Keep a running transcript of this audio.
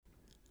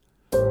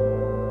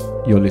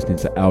You're listening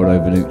to Aldo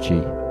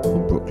Vellucci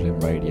on Brooklyn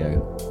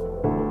Radio.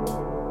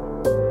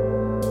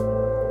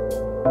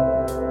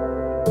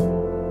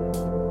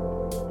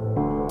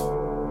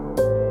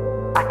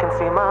 I can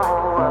see my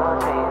whole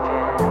world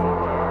changing.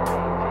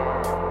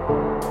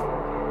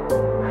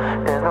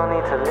 There's no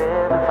need to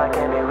live if I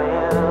can't be with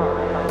you.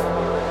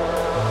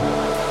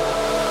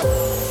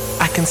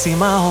 I can see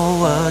my whole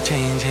world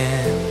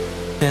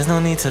changing. There's no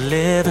need to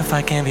live if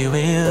I can't be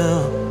with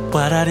you.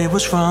 What I did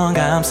was wrong,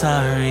 I'm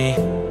sorry.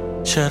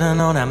 Should've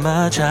known that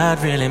much,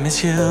 I'd really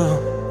miss you.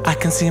 I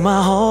can see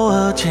my whole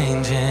world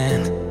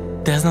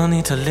changing. There's no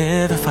need to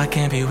live if I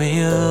can't be with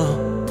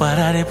you. What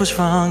I did was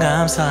wrong,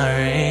 I'm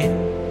sorry.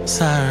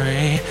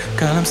 Sorry,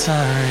 girl, I'm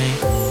sorry.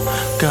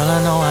 Girl,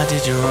 I know I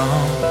did you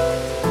wrong,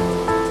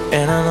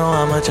 and I know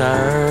how much I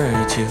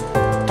hurt you.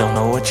 Don't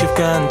know what you've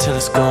got until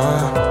it's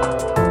gone.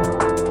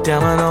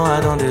 Damn, I know I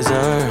don't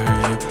deserve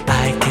you.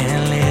 I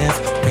can't live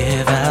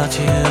without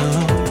you.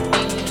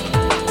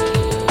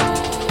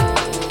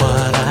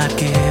 What I'd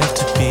give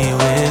to be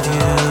with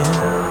you.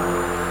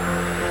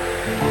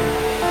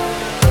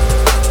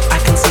 I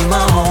can see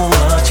my whole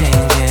world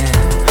changing.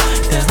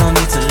 There's no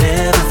need to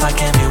live if I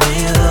can't be with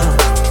you.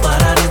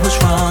 What I did was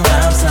wrong,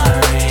 I'm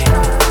sorry.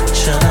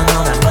 Should've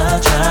known that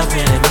much, I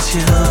really miss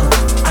you.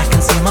 I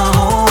can see my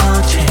whole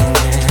world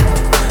changing.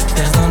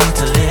 There's no need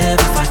to live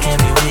if I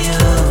can't be with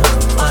you.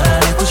 What I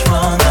did was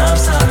wrong, I'm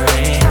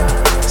sorry.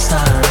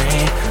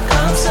 Sorry,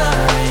 I'm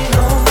sorry.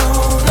 No,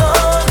 no,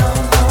 no,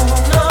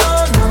 no, no,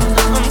 no, no.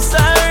 I'm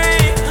sorry,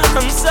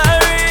 I'm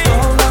sorry.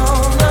 No,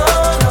 no,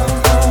 no,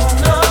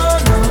 no, no,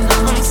 no,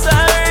 no. I'm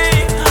sorry,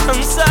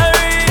 I'm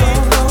sorry.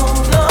 No,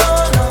 no,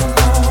 no,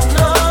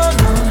 no, no,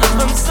 no.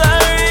 I'm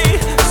sorry,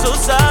 so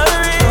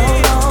sorry.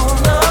 No,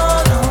 no,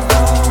 no,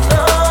 no,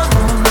 no, no,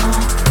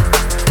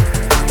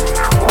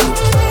 no.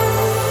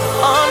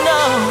 Oh no.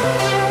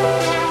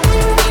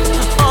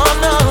 Oh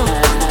no.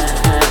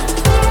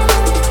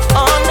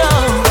 Oh no.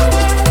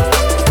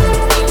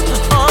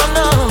 Oh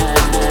no.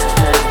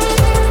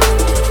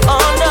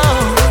 Oh no.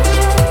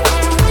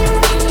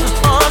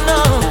 Oh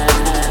no.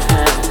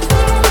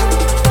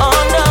 Oh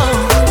no.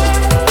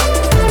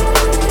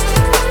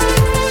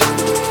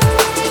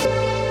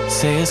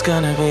 Say it's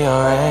gonna be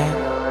alright.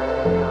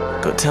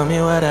 Go tell me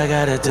what I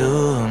gotta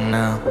do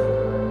now.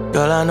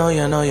 Girl, I know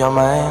you're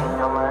mine.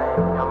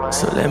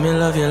 So let me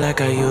love you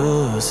like I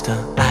used to.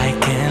 I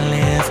can't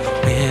live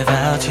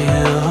without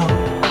you.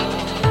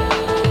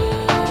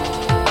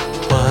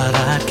 What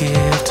I'd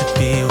give to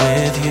be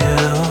with you.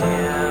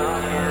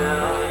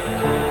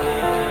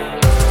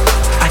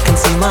 I can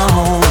see my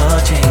whole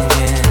world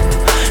changing.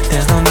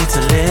 There's no need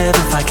to live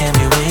if I can't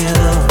be with you.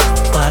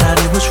 What I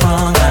did was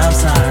wrong, I'm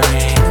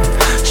sorry.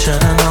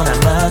 Should've known that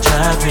much, I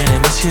really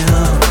miss you.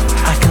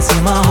 I can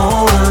see my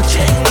whole world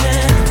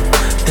changing.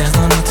 There's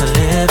no need to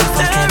live if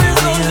I can't be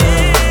with you.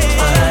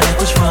 What I did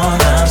was wrong,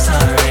 I'm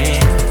sorry.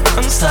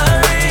 I'm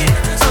sorry,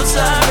 so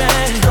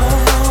sorry. No,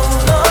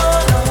 no,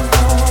 no,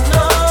 no,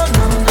 no,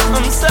 no, no.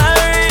 I'm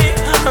sorry,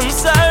 I'm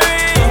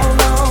sorry.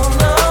 No,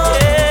 no,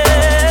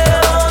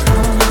 yeah.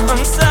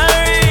 I'm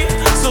sorry,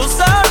 so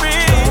sorry.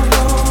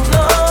 No,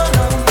 no,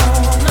 no,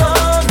 no,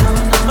 no.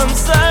 I'm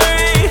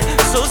sorry,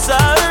 so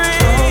sorry.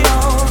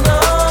 No, no,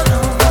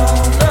 no,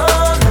 no,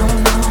 no, no.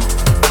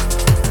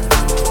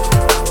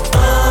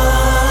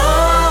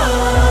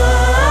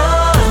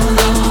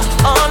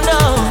 Oh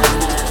no.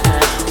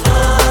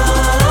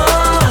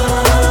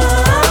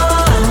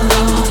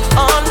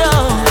 Oh no.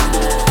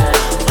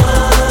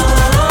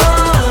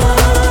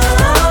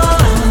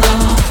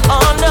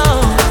 Oh no.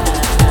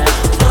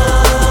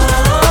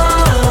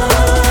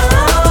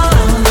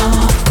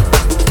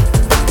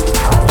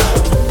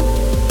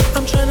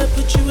 I'm tryna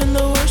put you in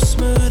the worst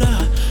mood.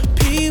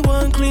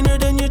 P1 cleaner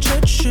than your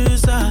church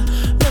shoes.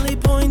 Really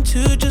point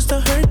to just to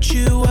hurt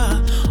you.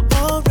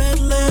 All red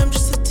lamb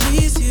just to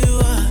tease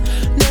you.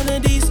 None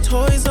of these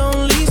toys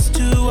on lease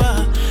to.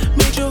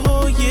 Made your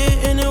whole year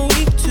in a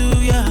week too.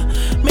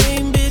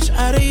 Main bitch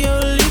out of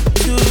your league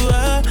too.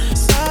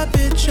 Side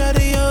bitch out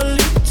of your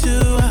league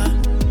too.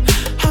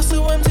 House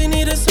so empty,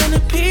 need a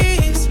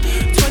centerpiece.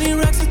 20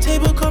 racks a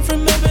table come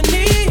from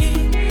ebony.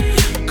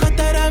 Cut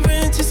that ivory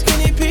into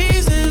skinny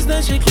pieces.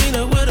 Then she clean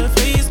up with her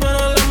face, but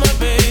I love my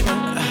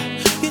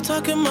baby. You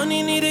talking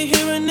money, need a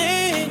hearing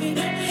aid.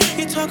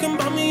 You talking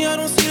about me, I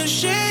don't see a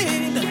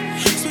shade.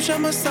 Switch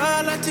on my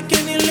side, I take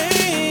any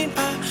lane.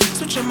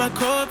 Switch on my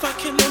core if I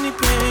kill any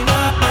pain.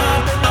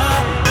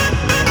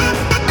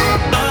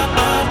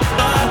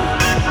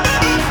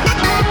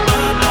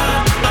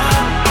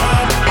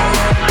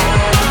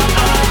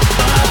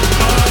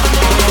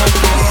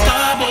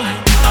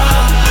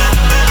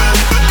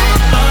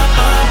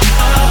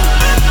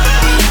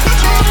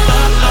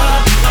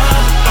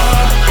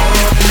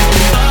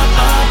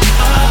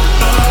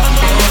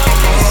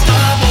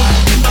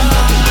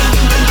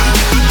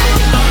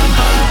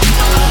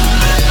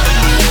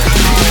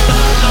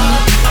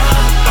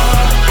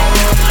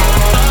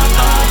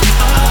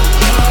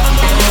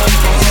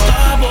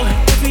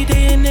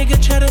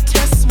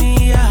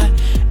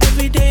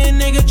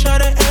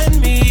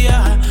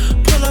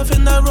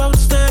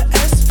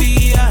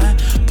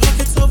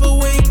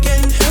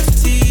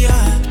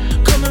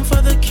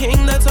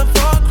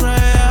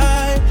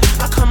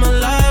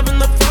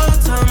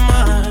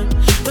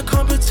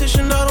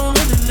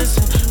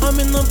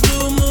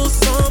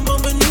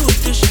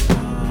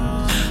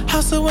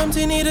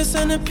 empty, need a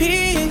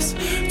centerpiece.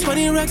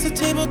 20 racks of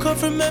table cut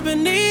from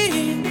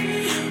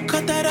ebony.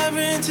 Cut that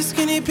ivory into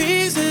skinny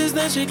pieces.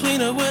 Then she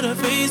clean up with her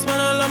face, man,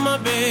 I love my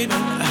baby.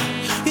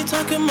 You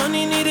talking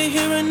money, need a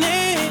hearing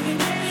aid.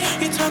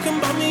 You talking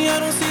about me, I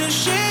don't see a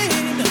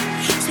shade.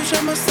 Switch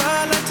on my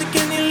side, like to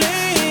get any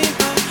lane.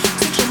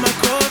 Switch on my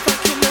core if I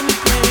kill any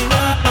pain.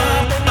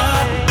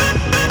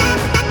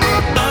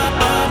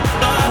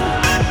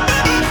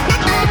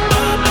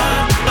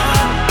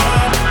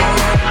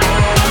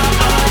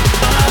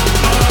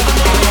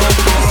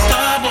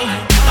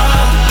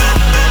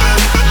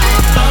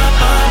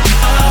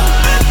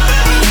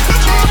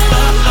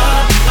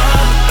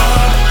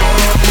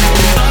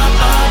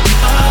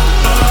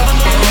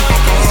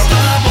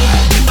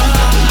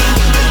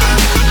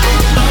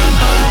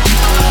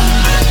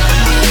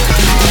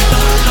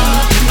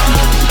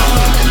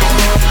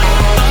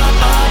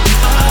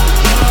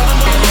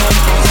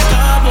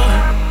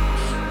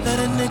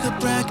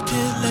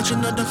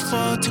 Legend of the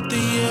fall, took the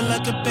year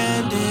like a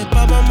bandit.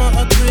 Bought mama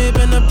a crib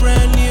and a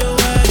brand new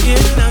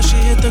wagon. Now she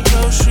hit the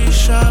grocery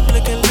shop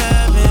looking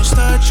lavish.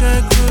 Star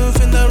Trek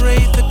roof in the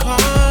Wraith the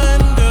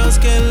Con. Girls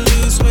get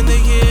loose when they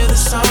hear the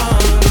song.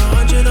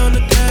 100 on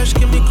the dash,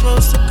 get me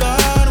close to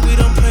God. We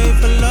don't pray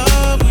for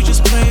love, we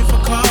just pray for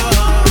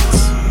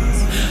cause.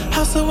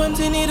 House so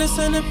empty, need a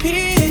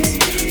centerpiece.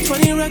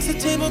 20 racks of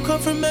table cut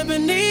from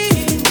ebony.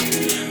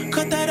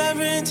 Cut that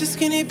ivory into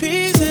skinny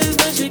pieces.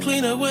 Then she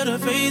clean up with her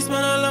face,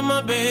 man, I love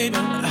my baby.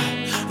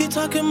 You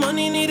talking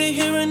money, need a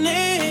hearing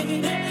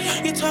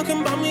aid. You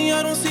talking about me,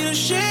 I don't see the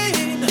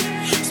shade.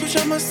 Switch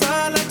on my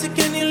side, like to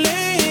get any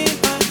lane.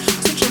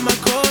 Switch on my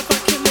core if I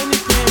kill any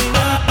pain.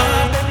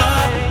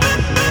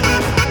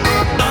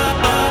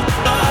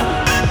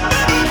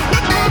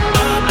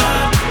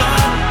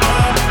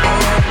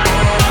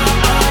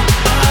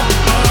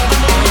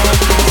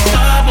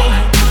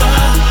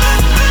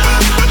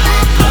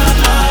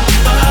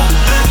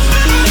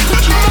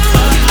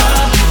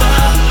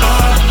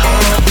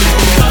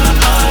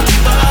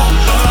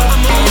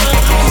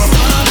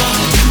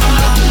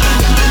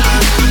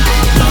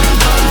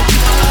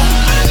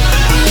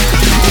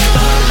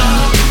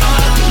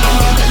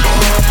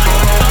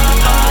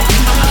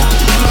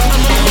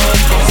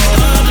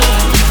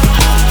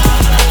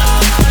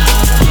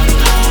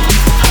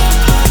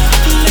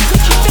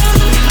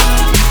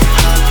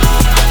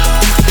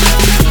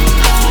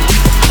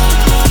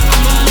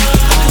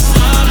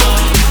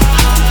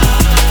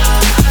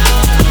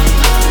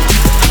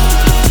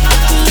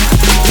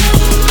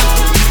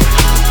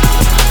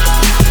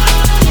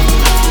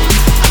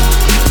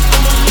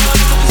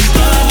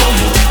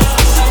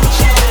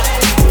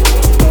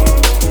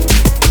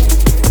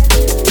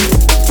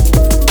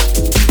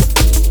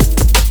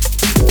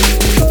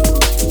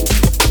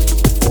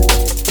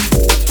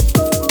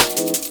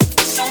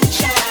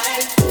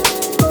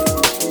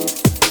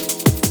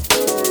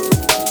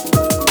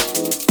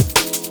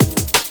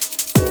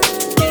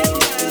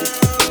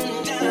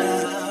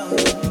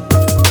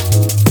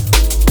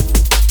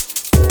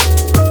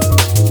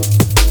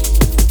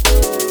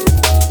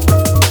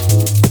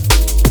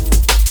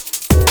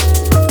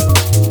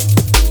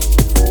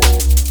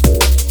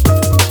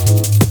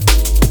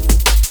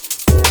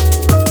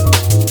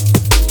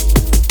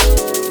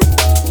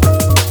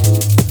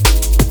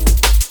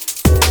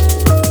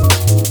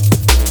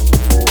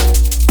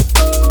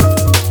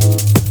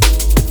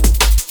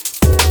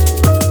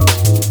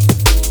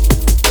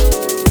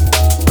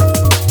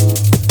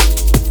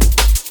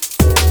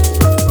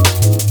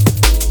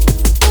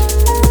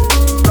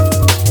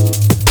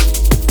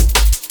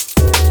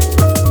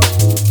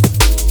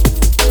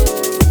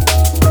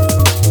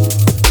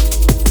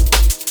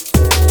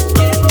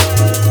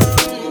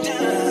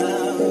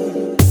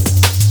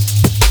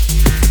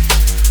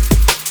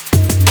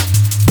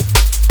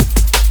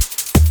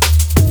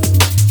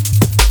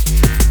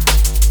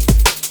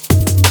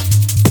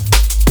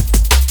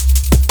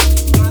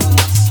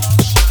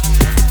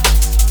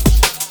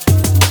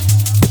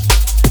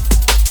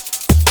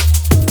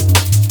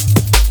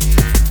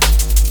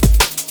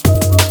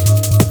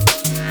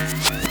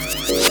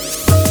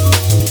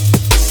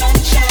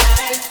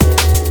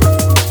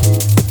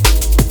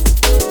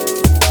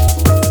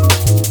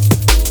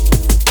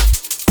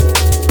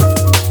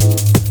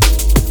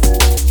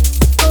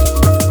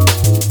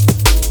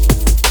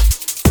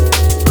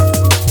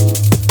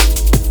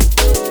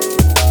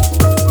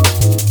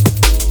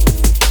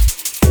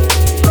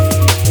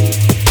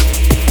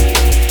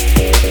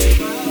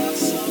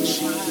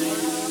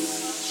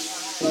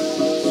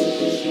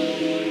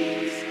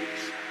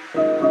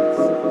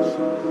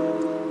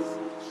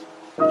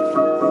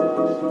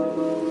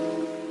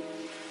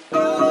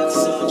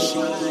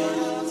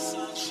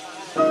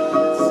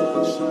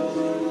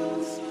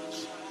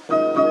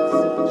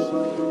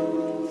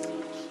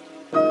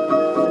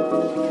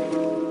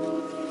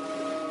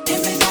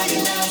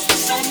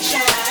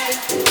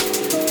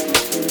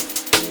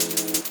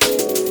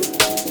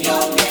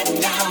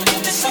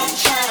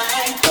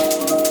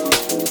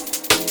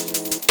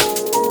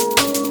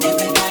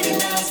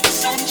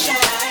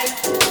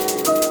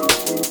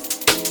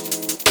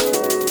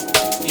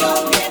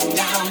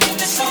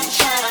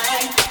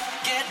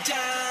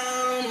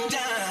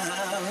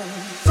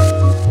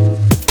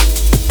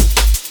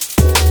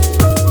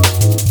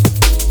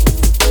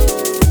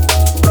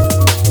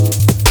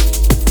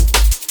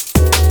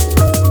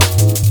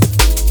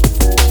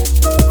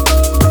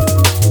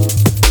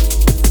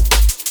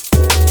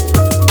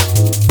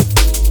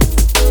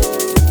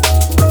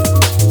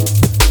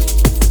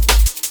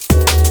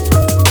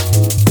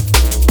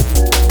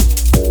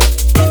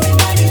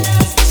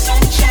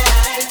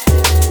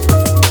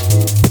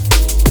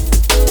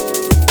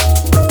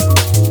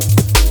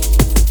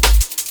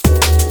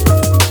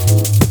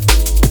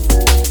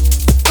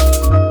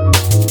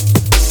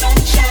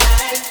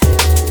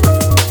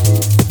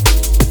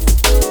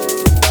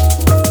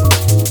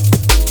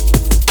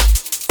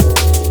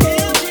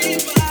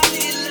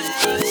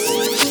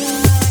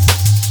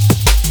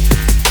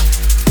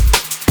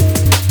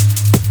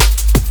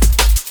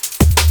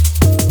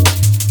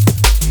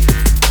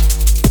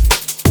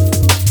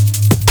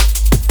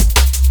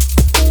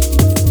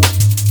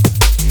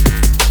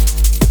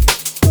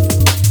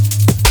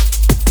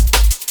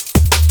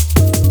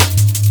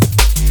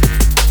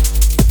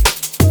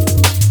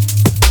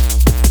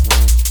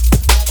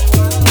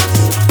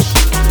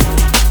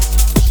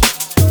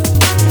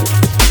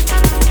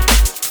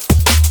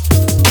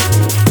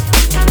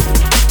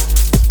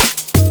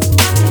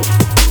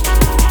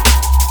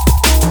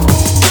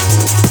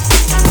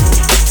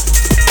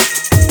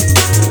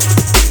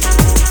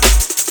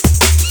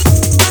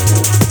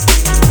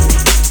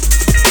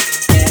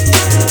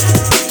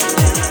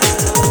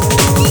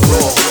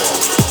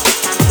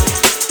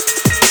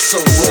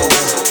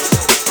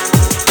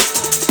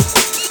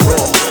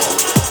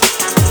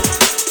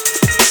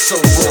 So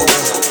raw.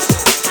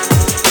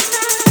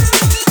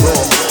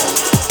 Raw.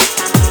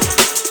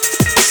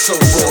 So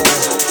raw.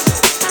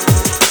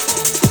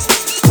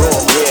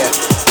 Raw, yeah.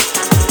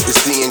 It's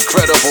the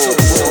incredible.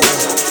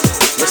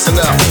 Listen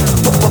up.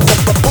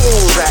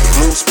 Boom, rack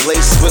moves, play,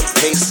 swift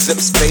pace, zip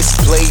space,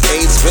 play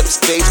AIDS, rip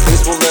stage,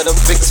 face will let them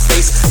fix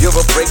face. You're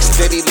a break,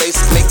 steady lace,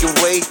 making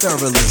way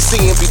thoroughly.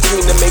 Seeing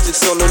between the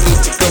matrix, so no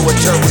need to go at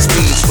turbo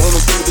speeds.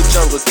 Rolling through the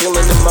jungle,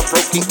 killing in my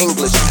broken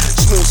English.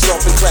 Smooth,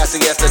 soft, and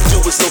classy as I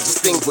do it so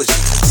distinguished.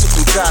 Suit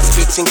and tie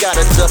speech and got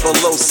a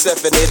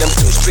 007 in. I'm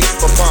too strict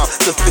for palm.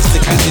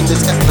 Sophistication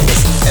is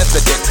effortless,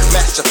 evident.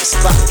 Match up a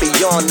spot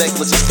beyond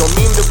negligence. Don't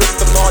mean to rip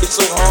the party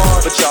so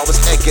hard, but y'all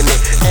was egging it.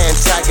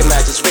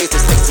 Antagonizers,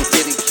 razors, sticks, and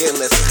diddy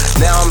killers.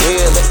 Now I'm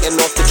here letting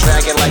off the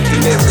dragon like the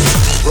nearest.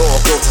 Raw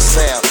goes the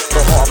sound,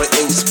 the horror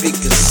in your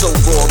speakers. So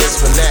raw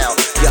is for now.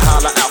 You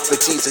holler out for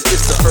Jesus.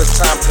 It's the first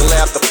time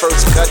collab, the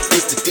first cut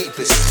is the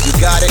deepest. You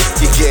got it,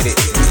 you get it.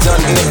 We done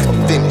here, I'm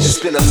finished.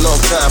 It's been a long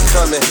time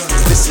coming.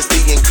 This is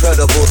the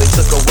incredible. They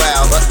took a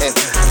while, and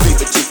leave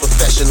it to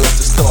professionals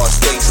to start,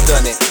 stay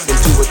stunning. And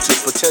do it to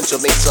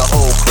potential makes a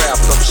whole crowd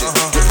function.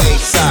 Your A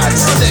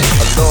sides,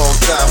 a long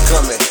time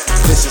coming.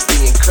 This is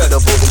the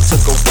incredible. They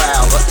took a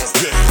while, and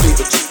leave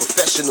it to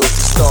professionals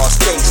to start,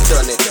 stay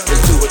stunning. And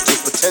do it to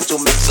potential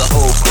makes a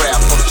whole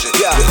crowd function.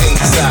 Your A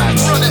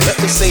sides.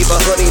 Let me save a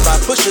honey by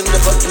pushing the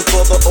button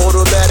for the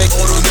automatic.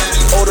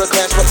 Order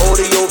clash for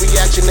audio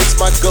reaction. It's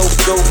my go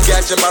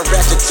gadget, my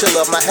ratchet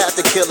tiller, my have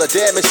to killer.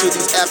 Damage to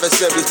these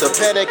adversaries. The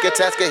panic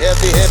attacks get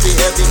heavy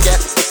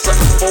gas for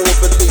something forward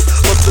belief.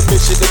 But the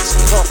mission is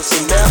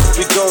accomplishing now.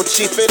 We gon'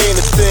 cheap, it ain't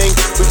a thing.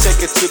 We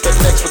take it to the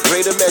next for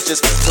greater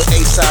measures. So A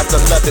sides, I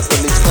love it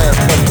when these plans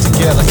come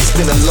together. It's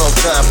been a long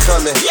time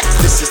coming.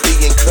 This is the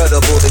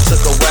incredible. They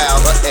took a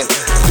while, and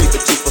leave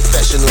it to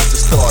professionals to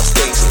start,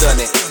 stay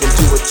stunning. And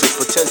do it to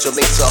potential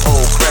makes a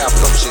whole crowd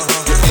function.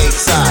 Your A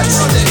sides,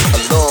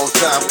 a long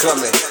time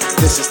coming.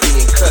 This is the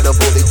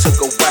incredible. They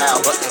took a while,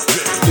 and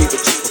leave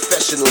it to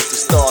professionals to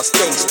start,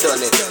 stay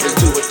stunning. And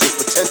do it to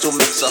potential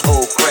makes a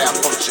whole crowd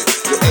function.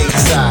 Your A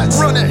sides.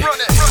 Run it.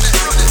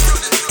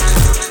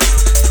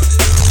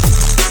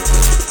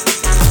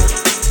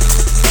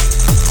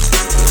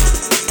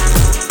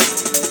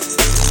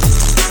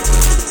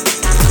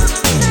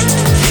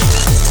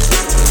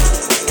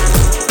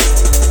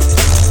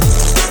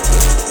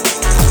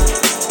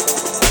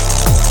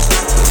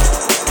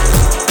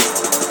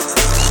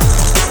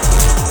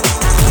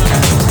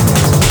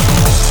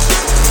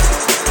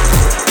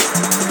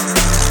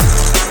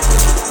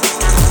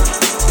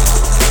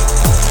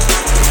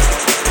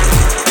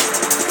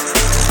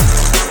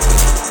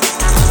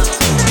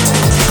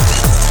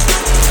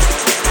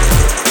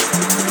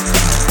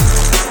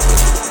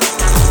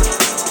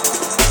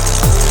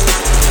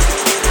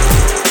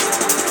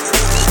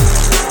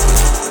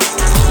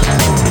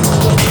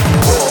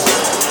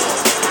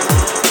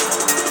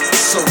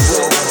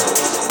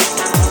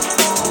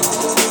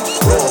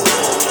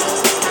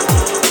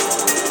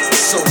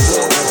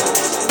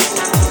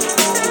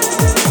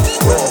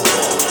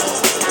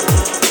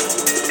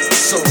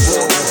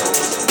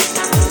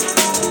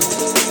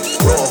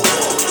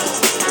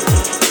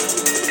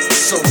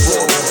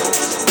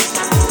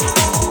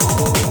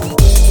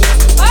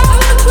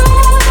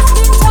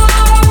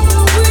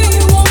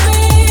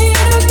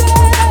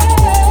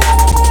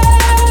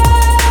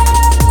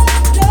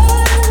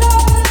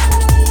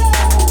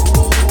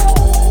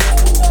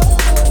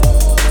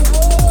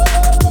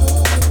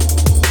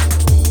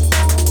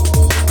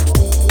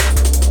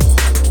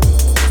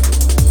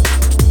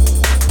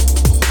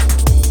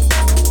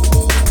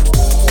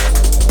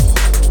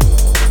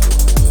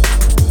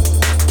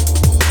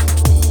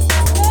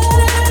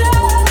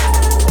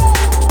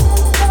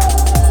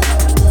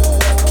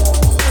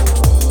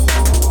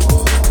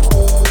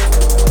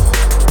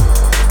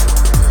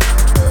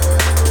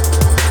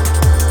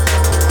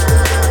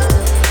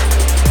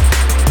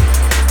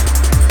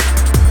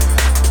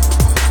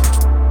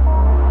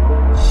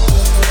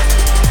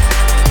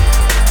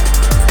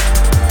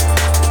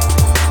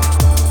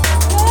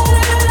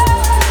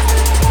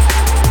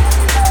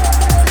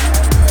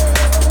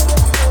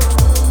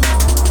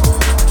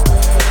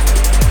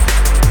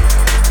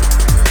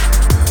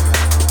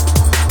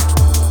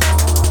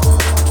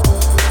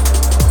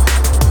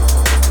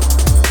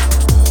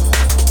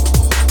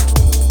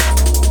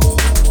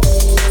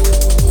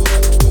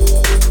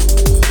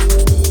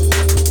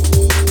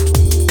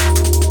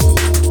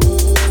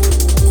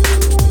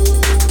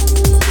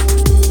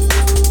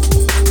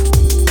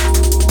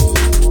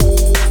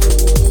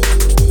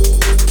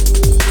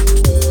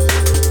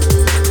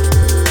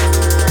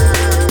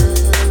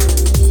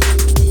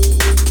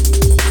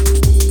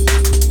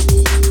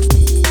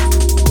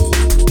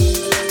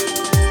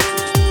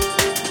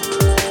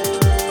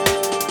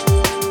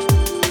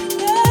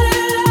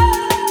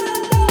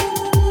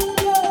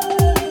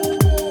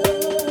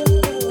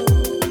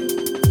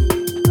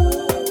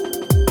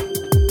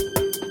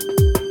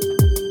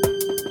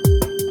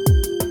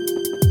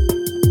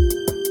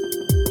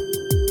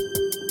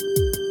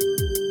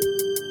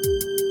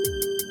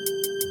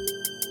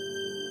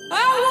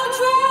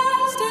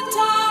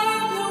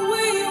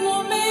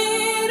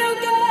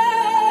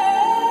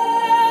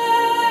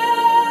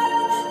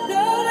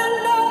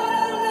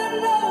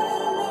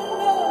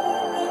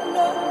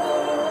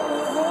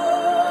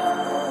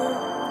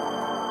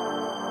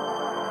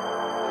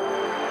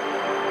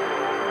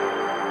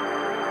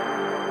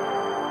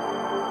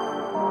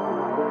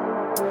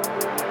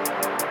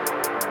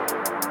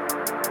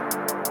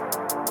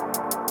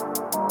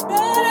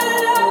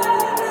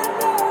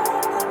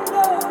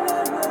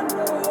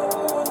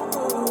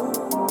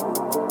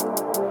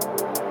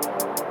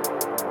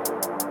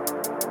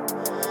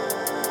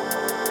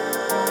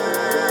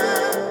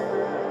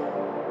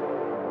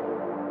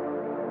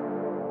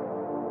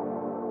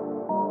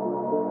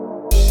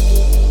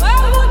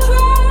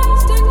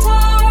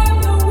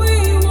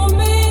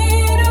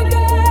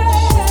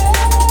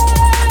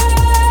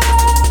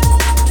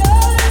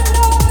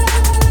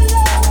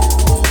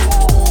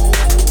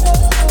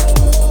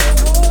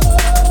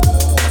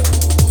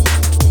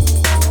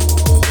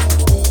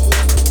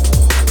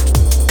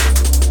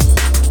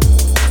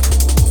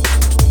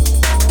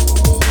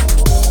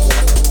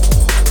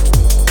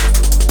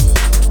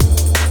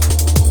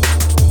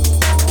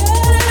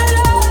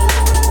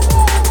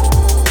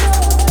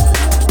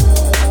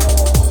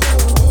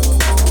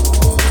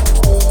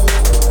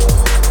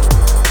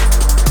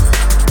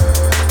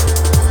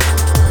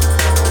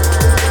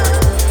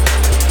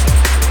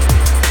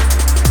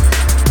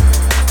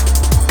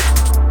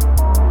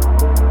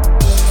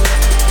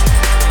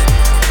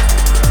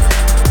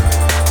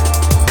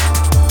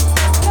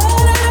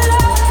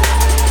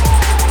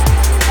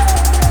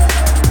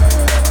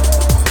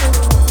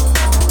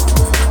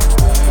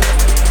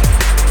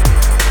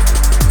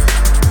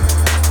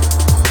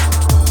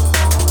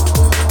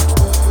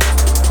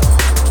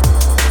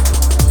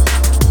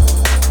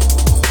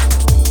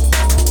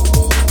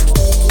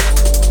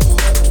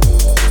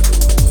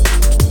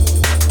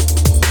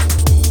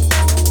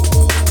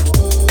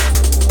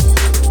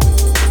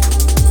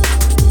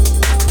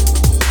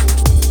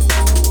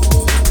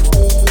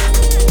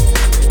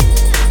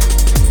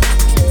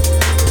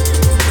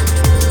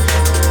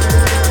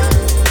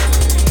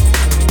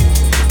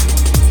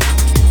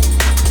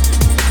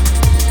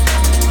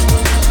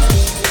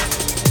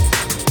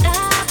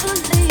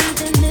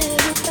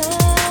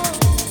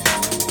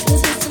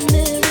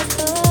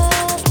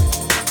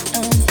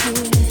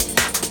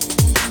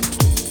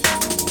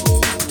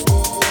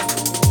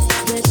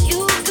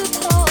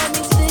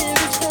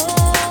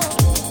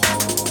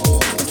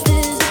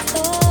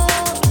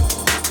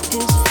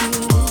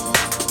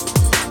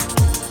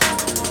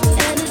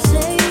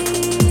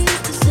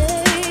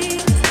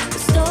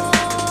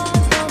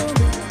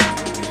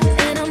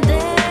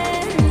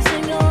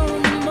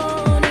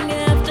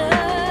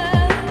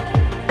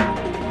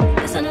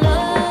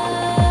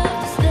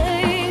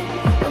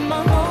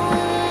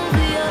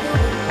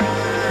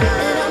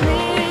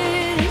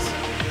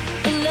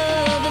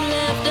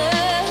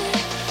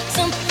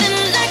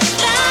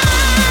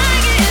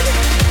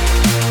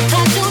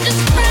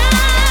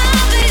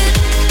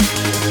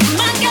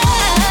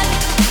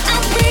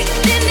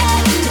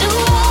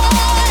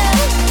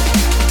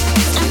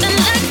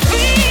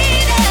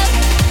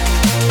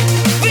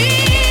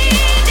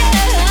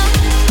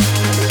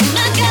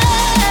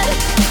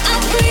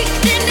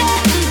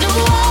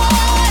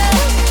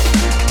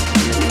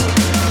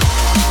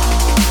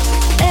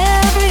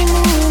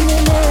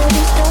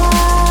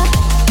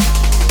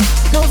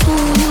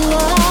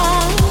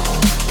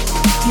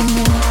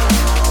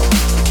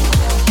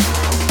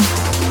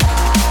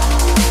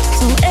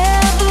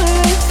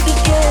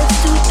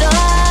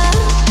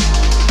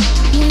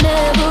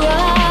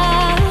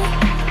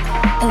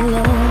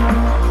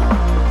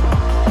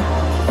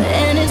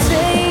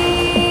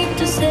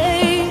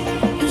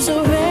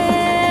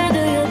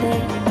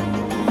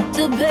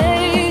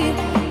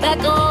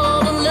 back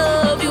all the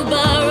love you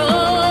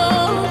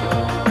borrowed,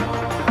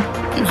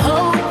 and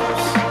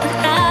hopes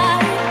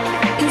that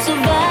you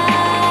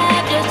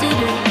survived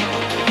yesterday,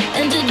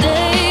 and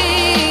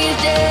today is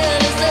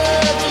jealous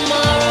of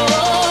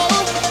tomorrow.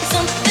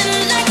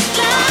 Something like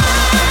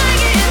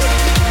flying,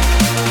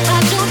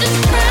 hard to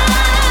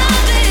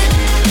describe it.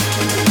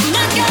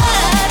 My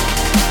God,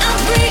 I'm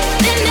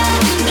breathing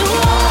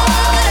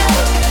underwater.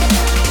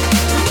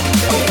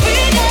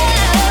 Freedom,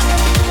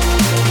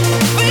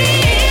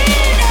 freedom.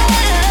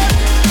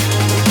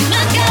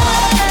 My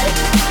God,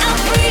 I'm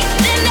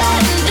breathing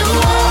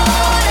underwater.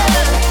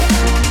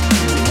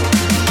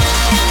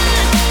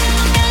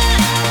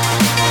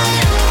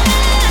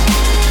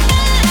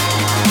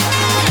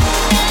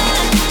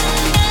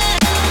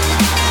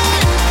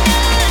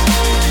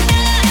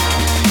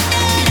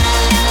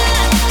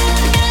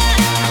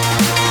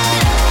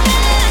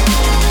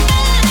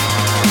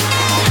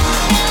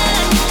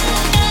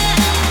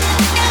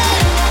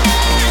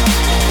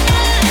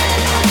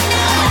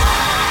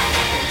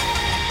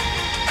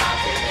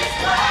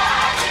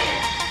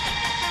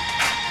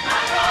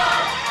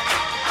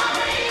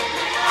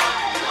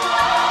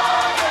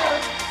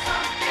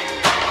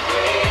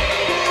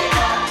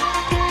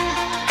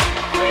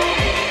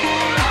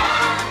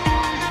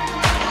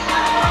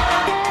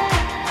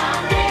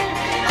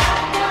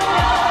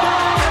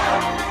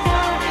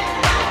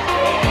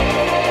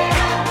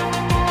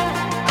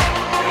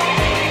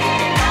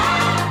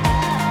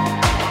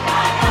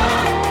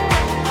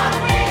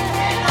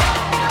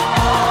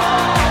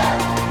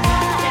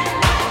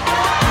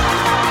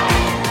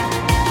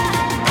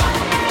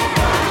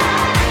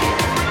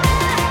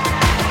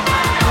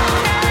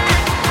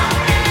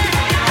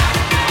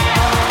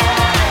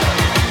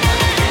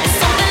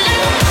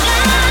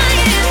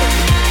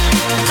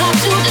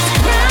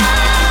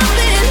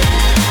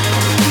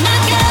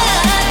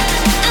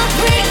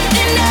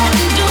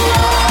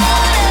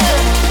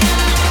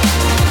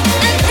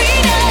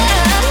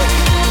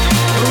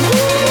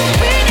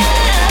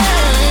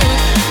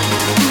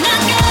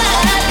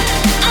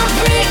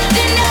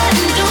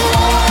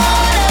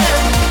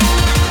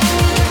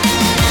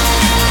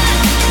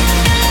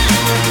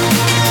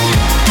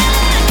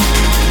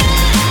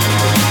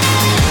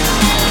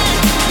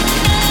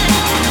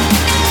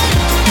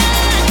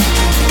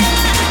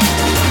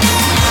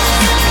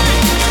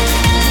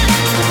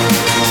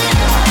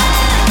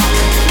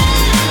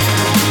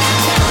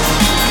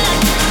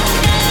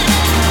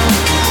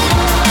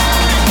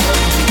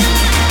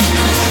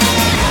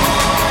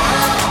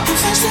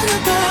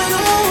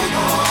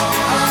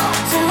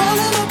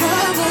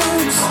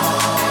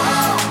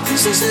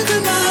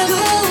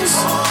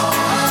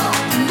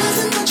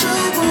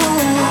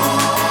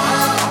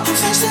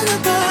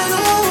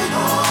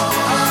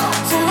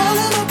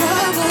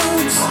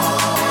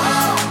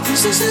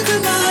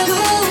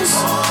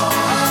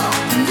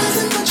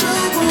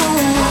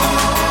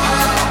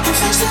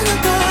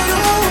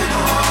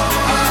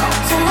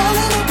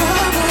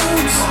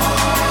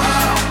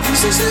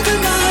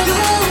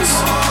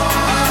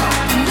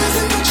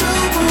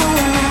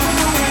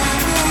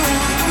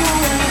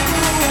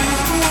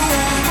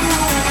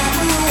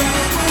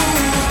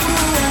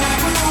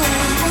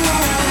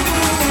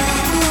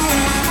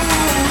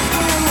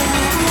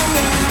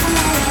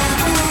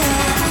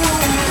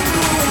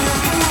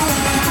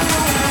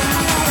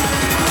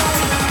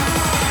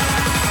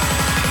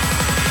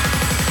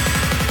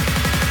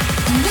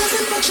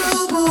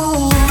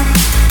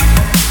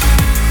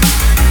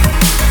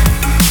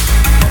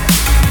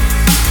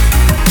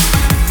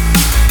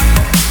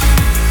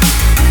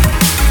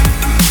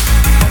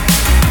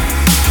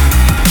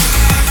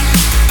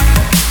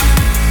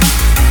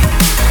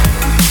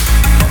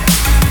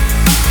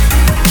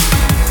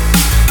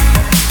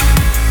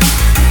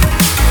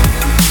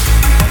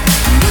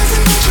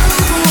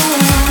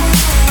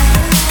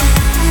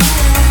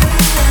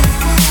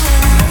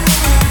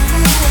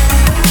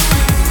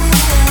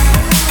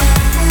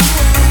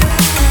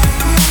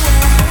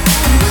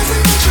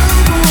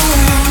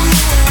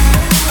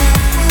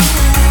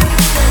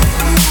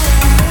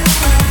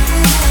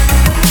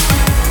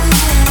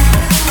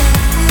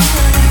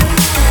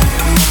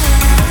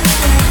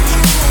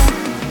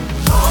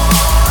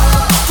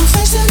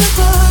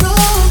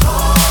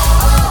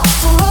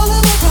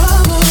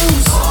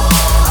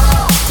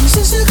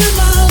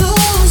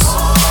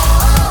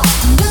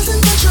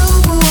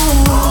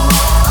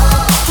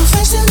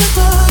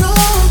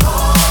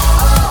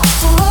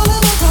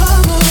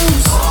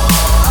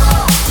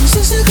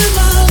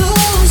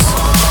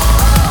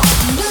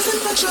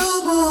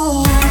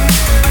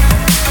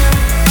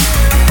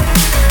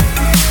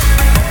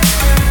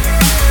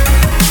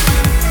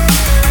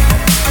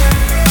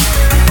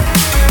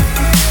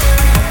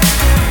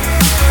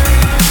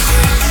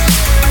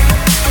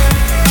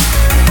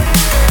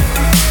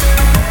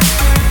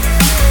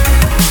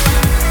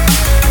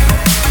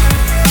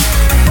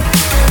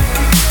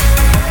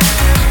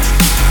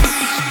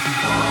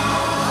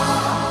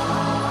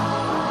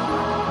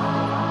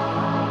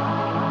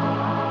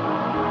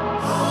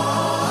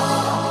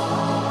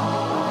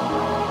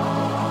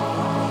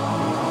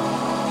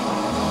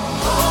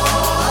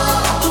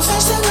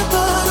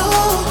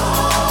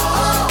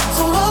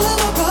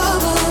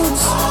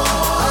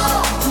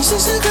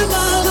 secret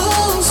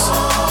models.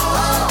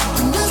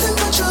 Nothing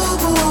but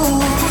trouble.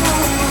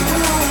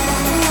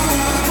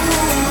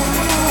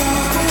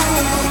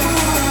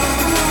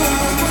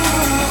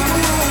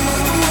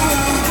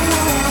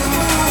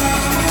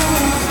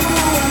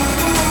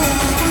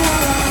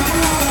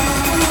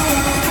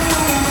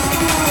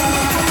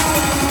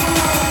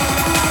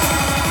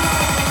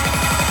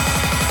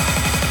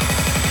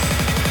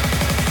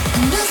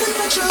 Nothing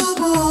but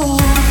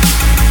trouble.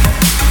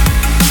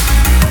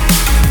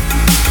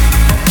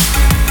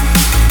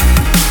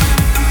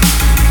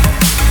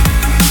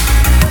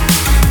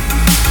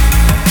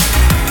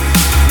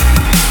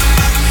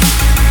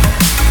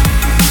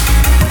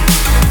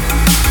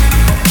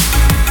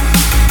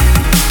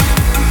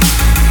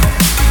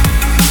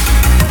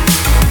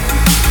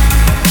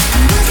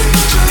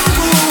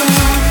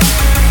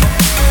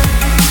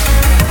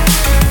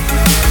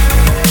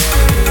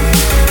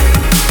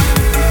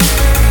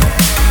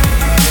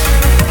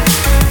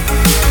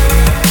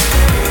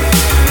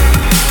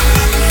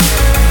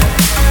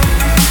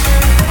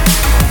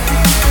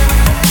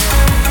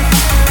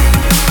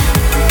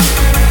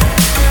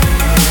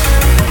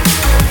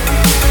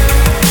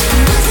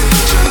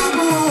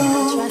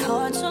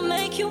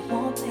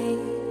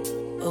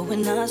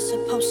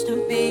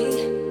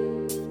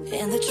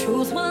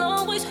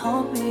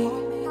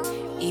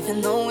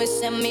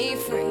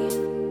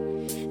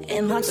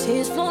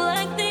 Tears flow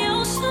like the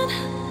ocean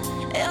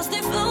as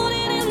they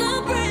floated in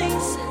the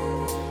breeze.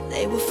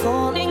 They were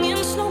falling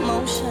in slow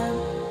motion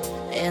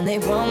and they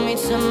brought me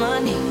to my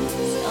knees.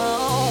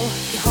 Oh,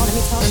 you're holding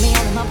me, telling me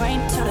all in my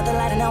brain. Turn up the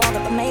light and now all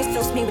that remains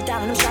fills me with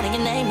doubt and I'm shouting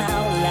your name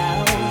out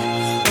loud.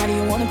 Why do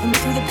you wanna put me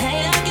through the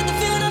pain? I get the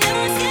feeling I'll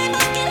never escape.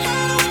 I get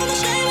high over the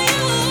shame of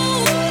you.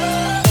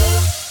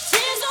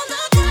 Tears on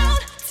the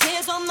ground,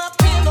 tears on my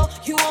pillow.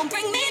 You won't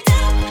bring me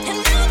down and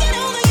I'll get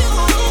over you.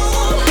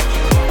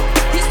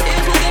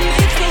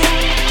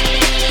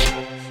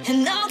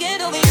 And I'll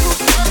get over you.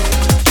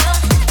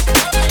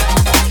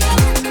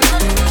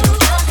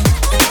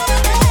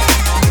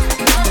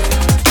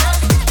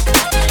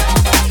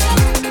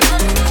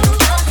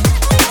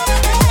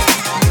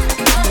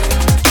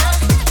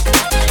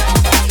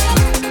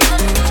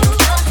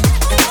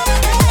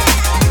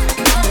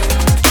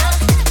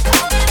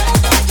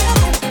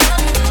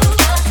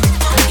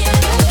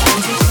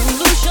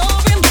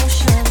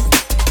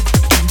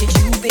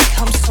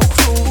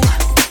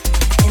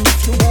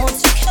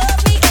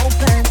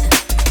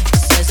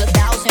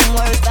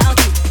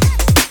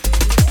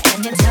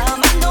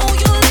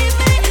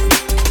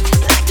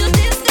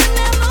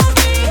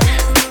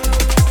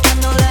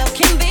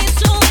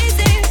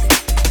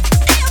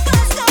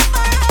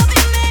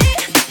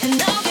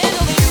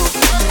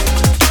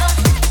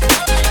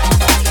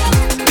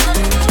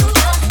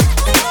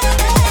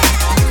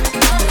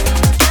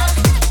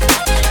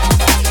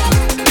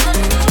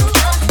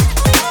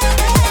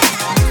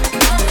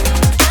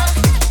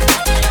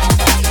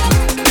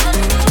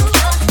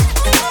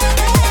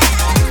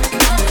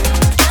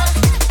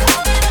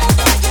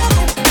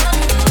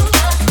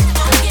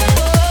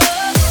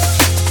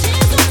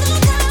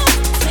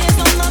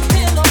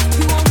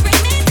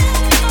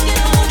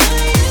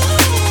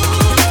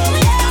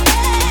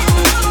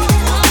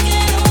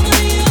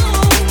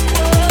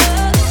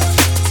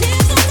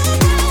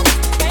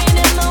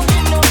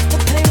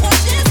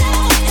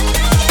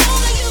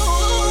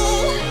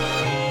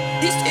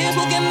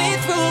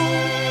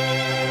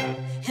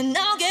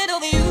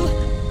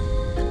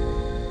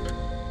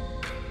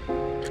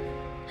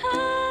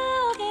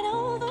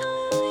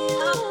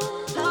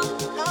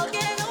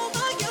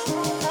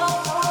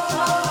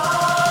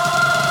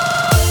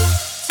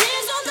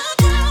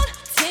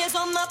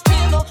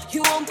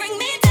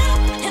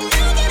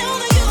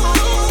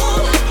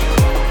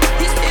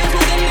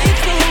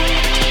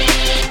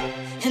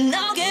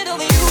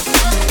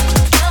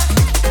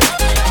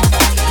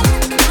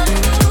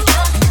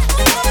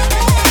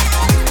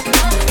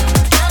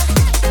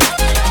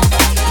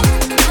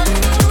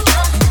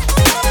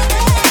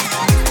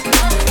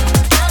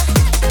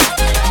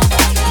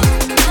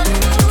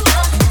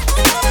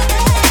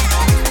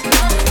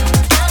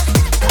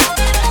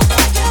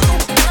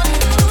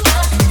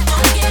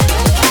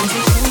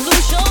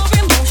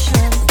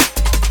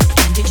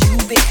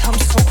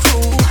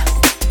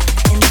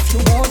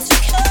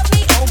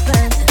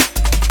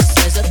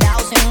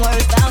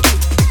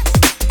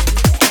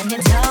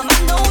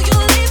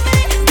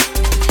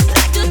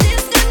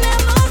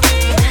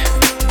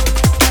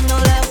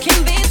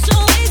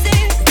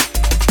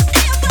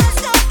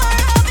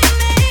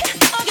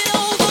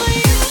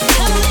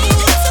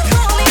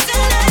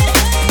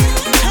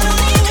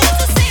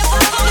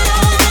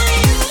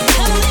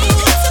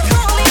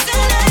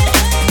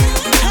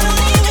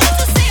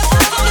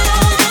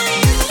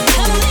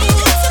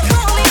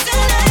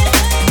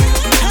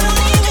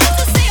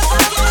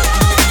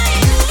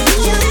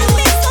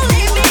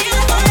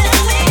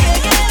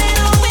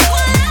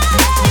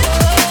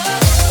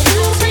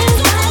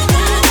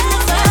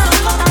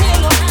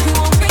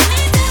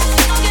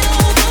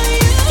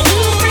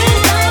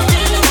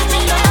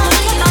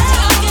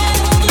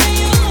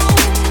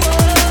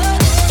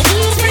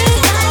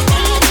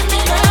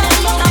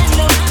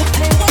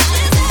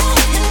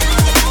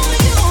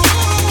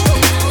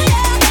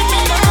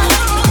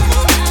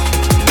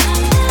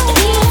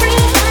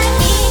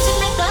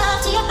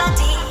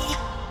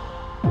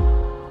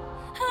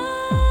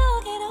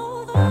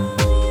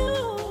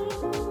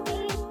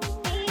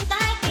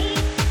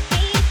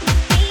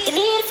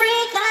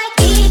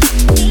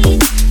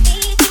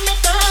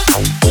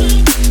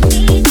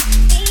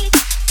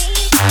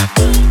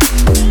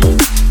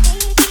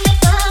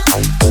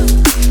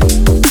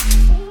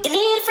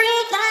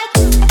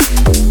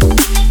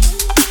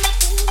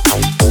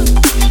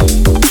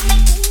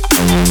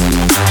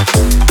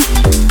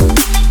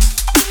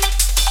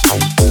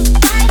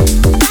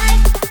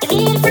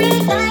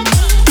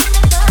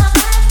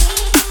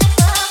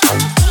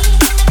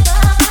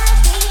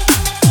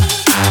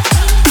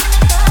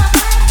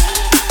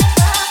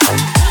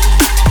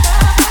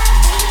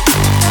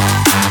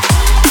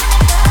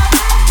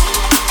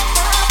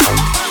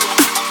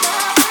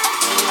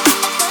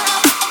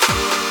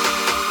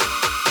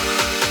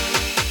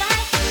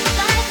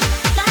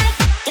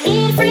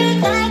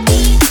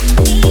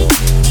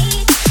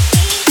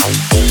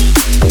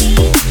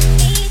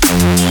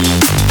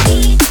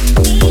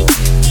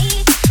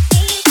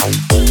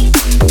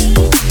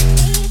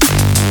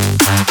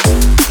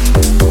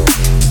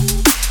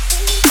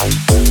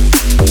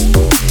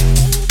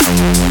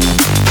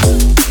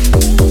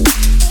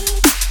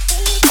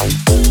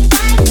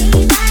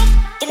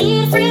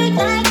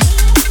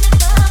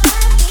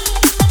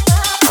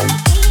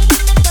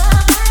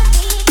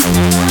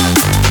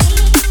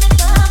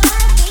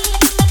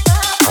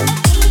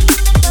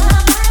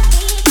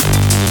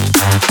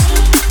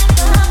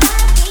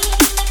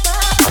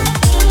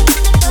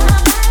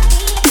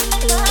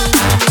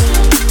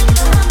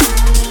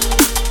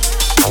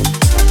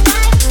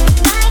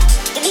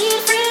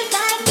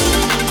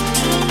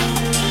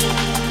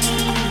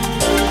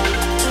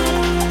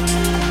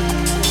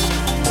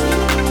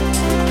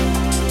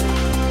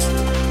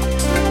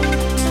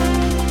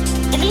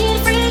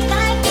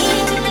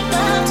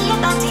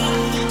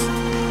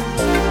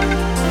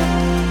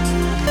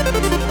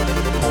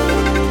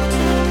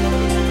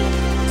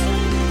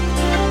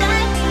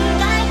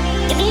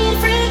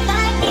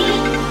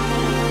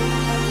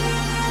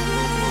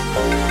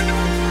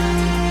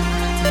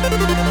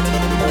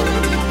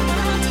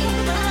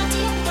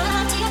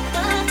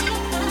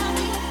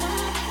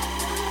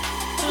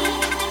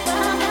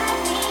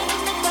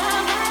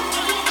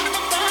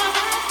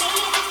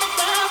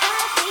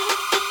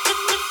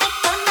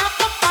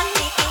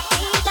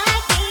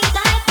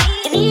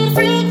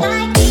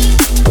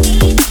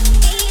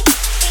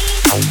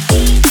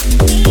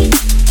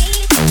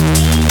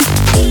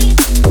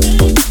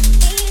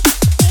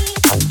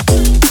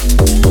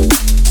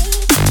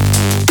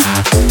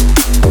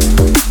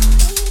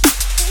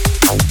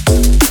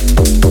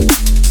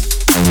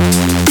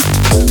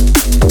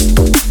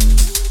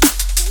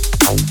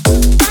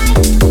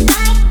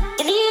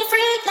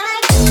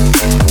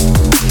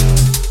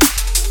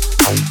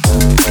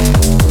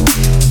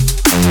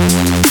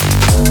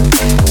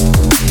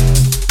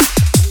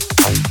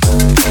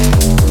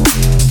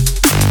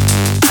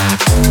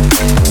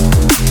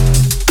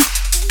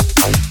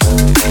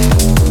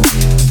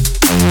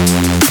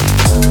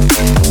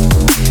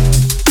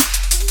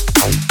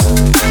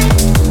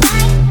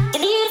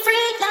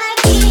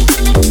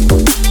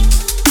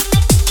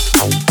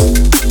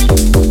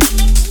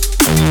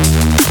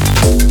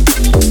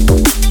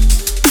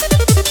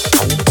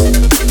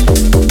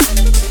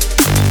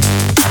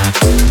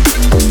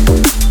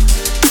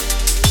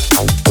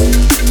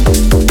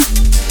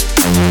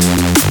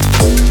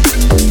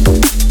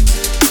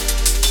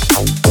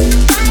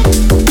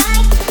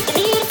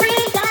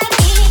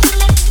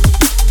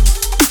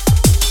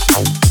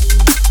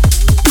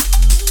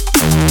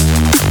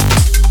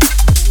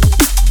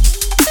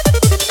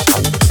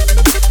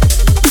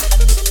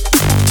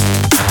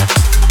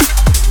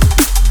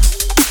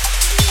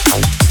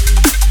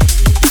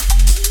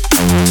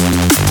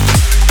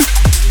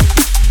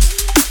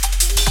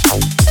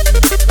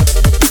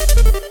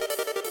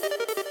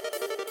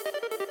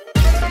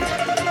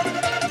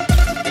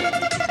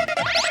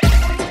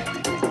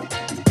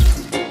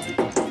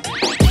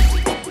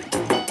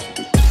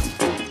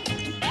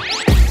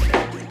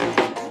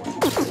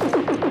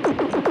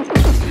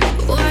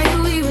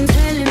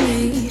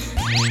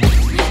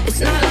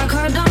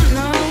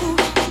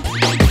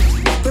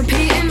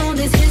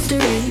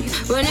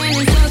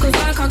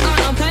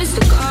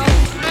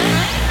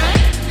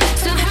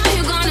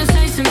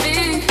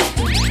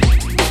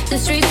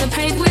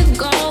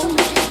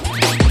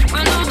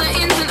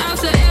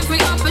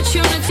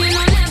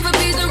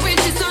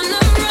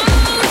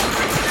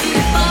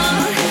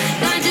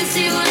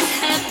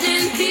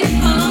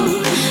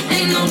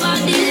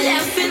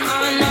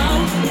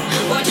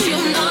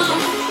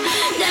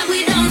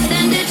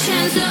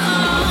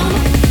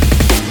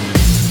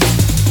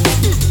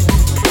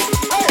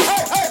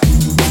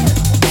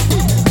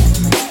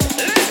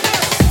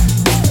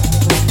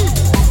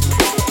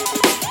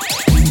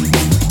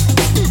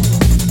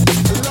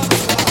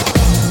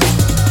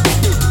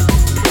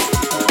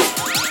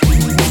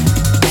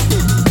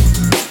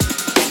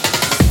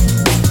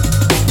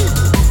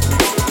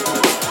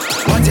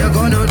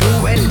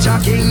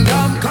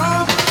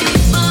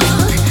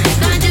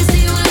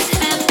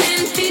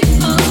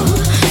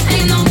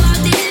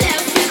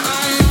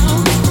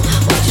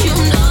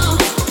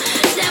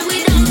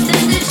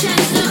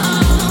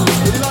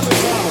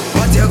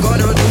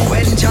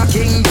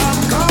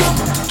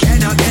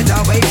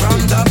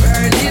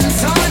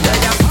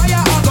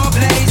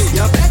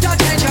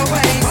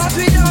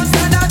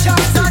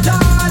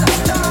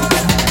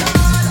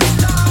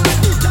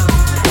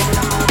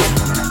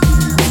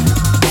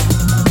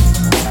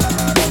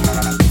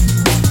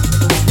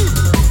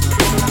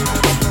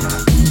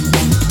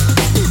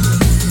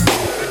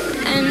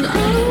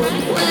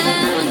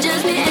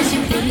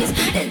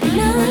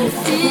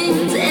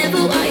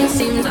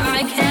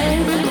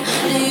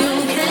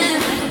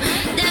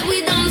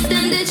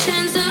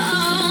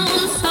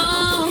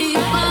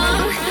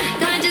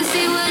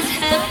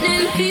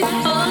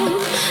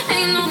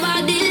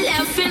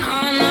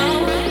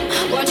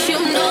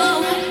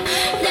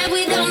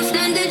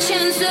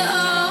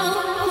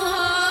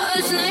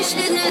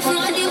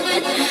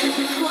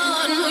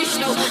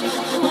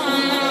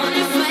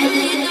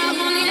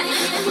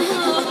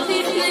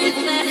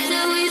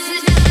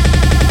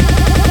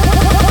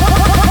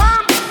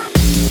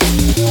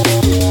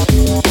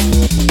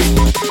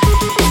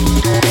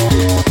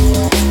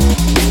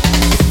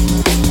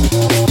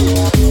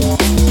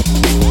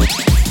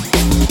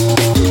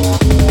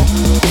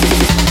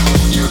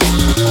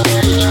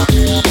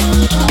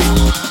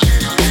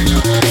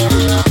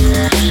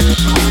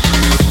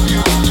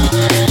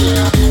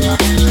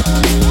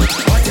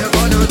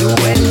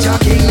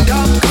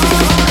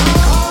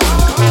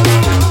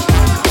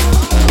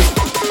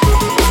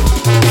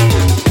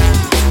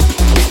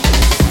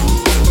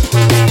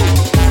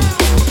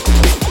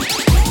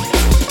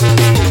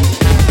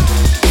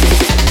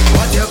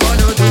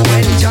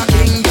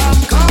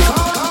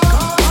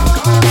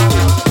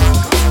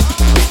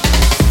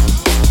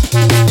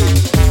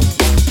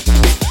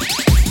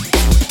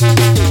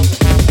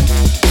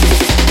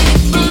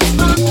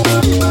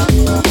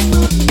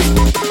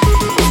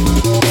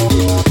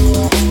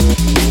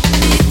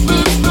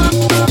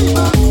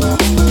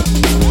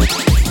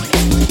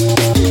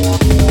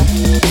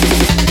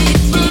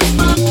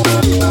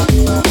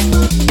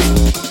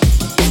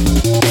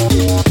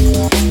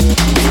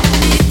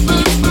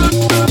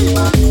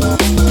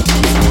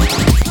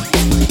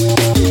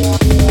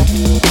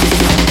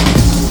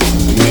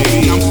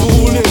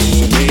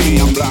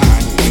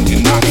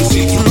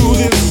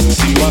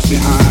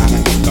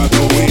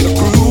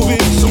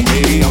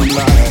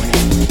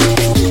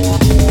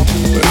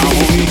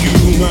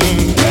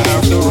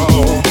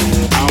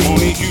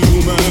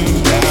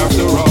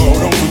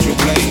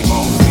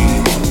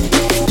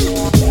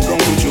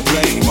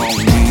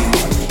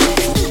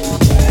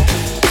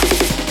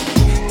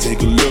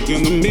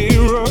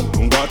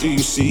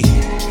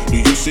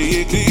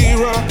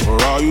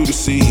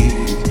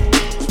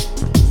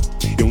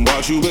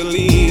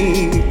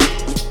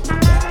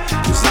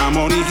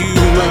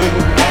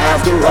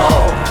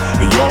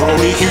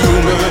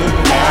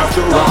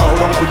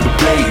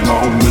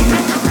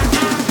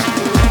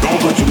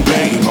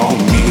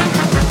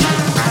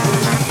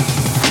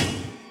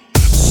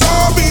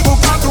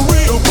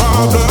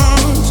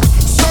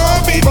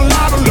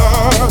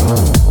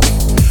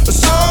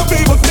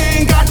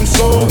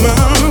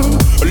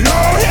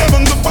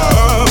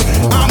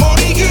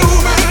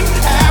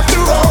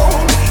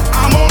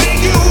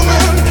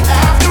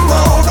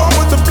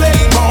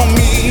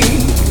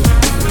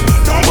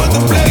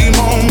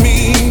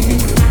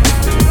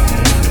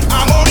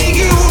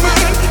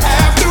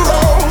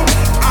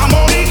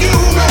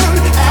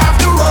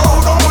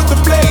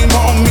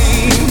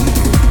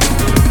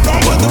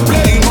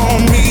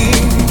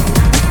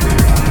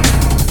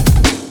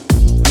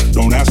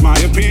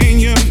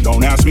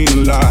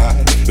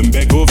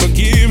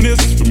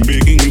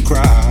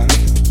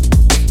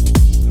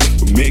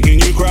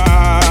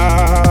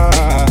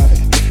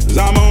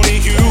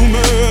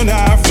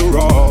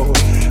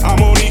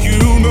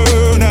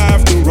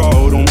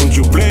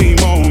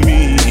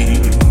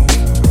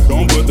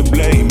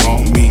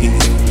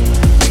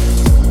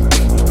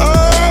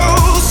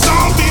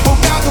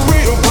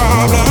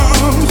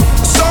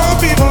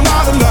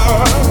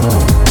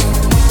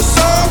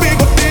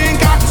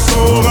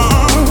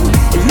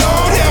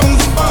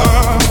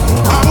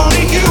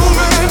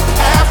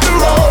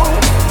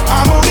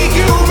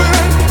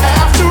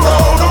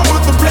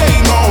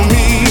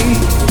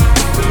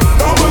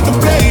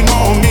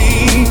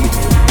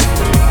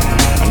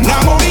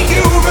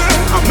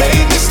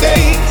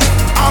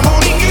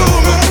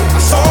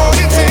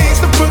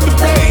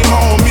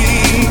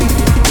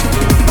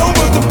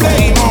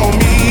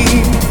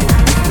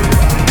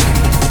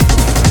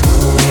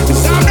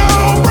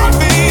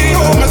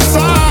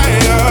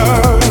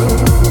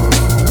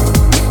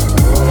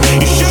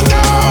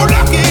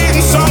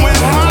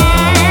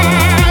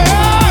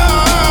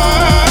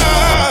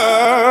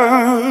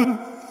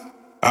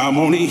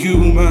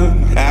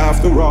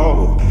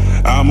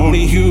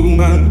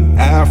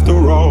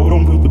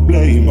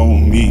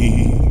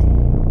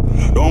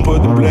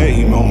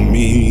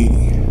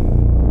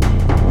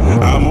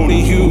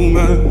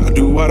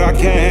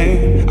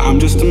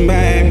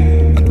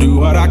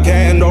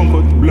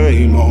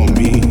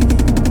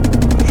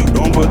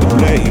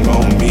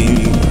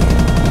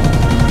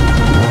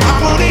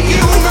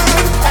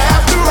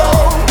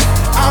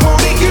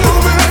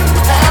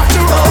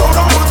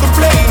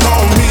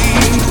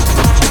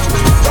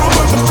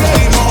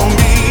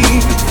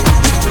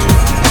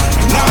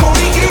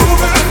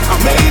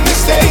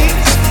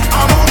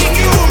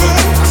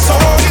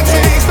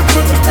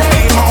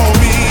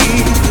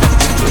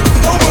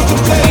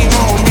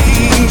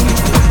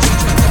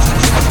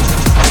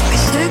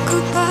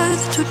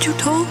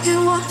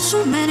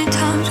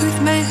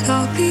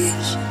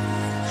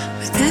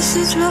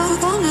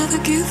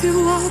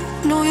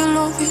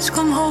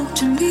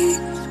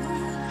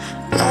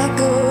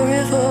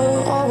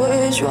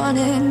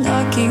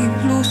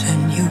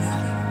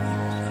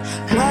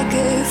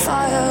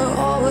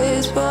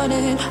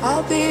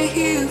 I'll be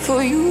here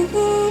for you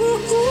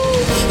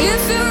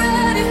if you're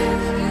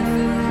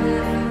ready.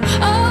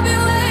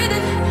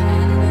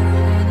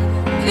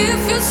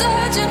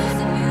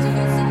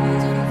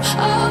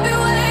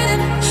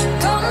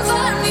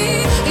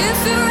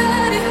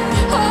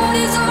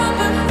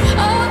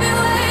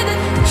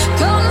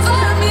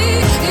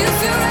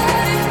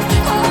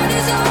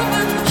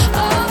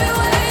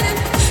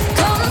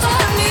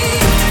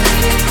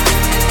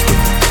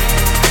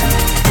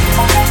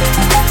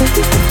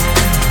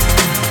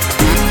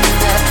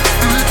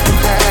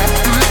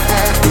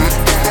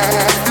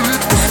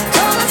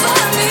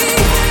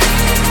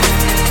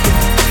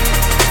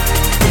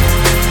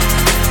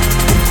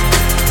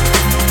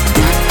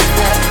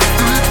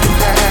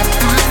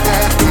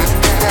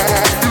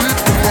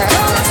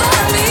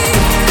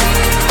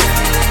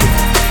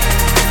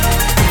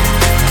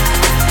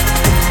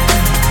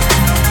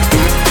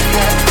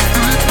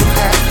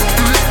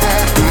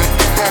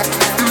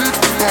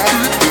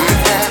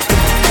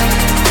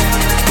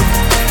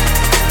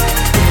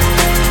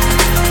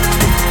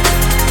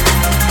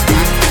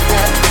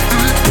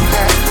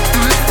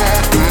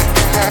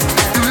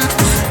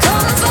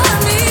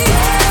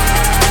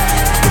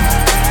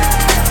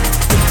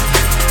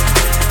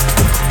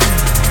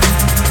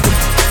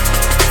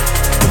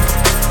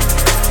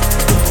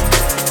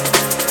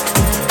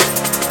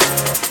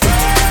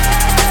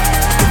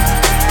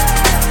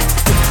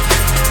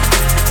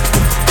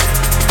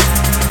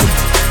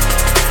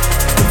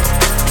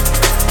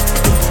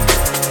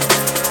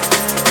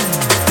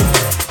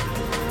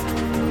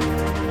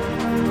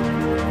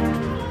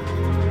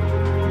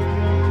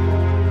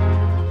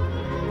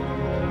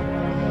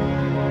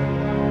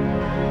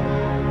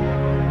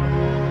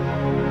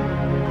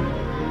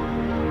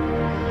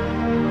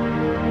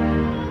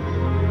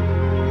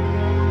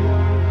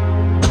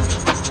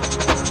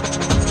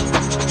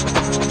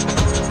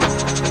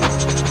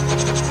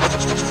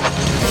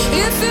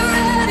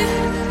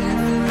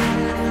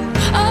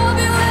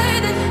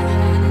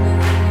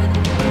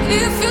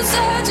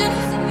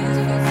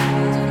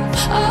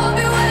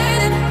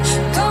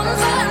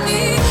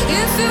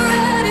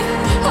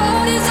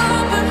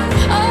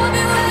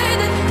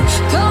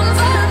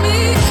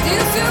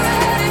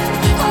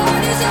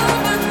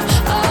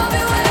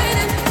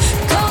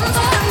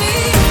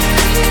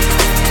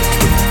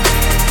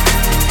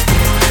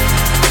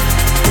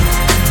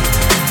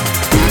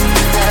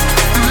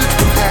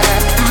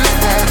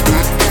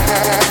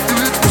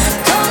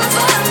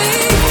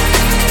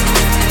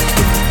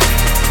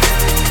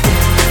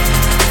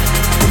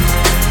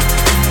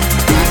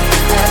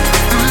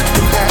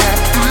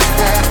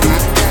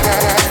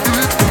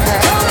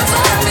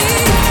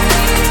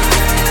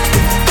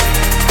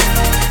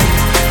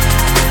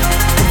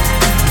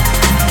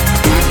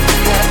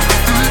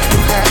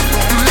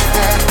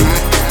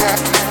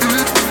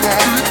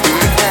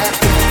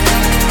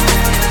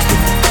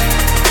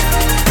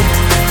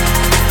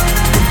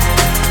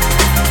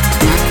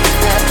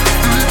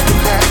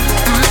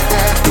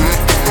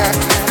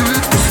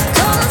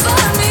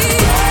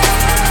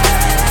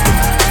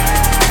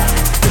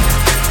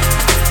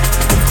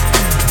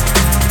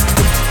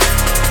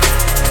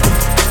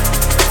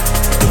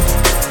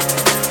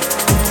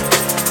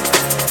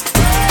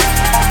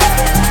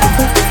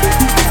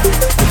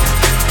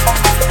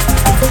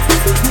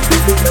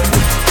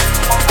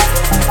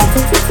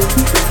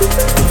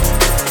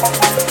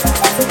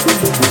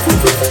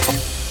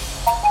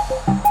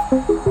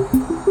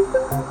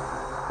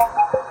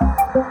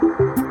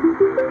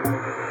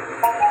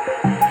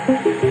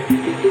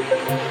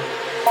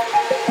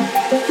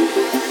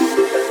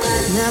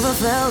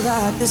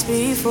 this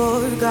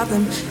before. Got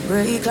them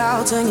gray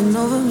clouds hanging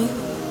over me.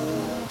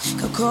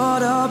 Got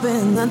caught up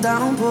in the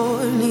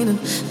downpour. Need an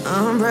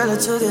umbrella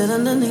to get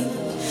underneath.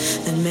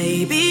 And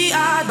maybe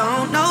I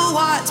don't know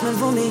what's meant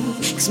for me,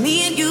 'cause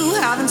me and you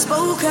haven't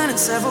spoken in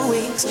several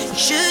weeks. You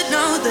should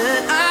know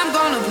that I'm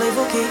gonna play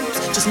for keeps.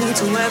 Just need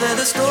to weather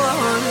the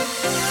storm.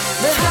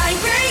 Behind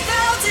gray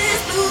clouds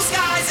is blue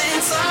skies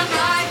and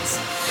sunrise.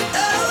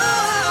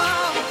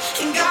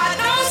 Oh, and God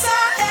knows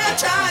I have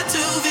tried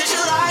to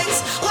visualize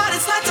what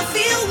it's like to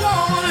feel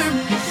warm.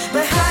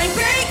 Behind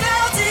gray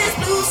clouds is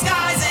blue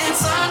skies and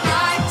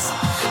sunrise.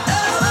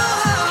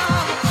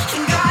 Oh,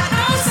 and God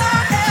knows I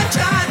have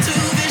tried to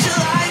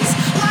visualize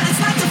what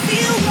it's like to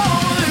feel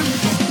warm.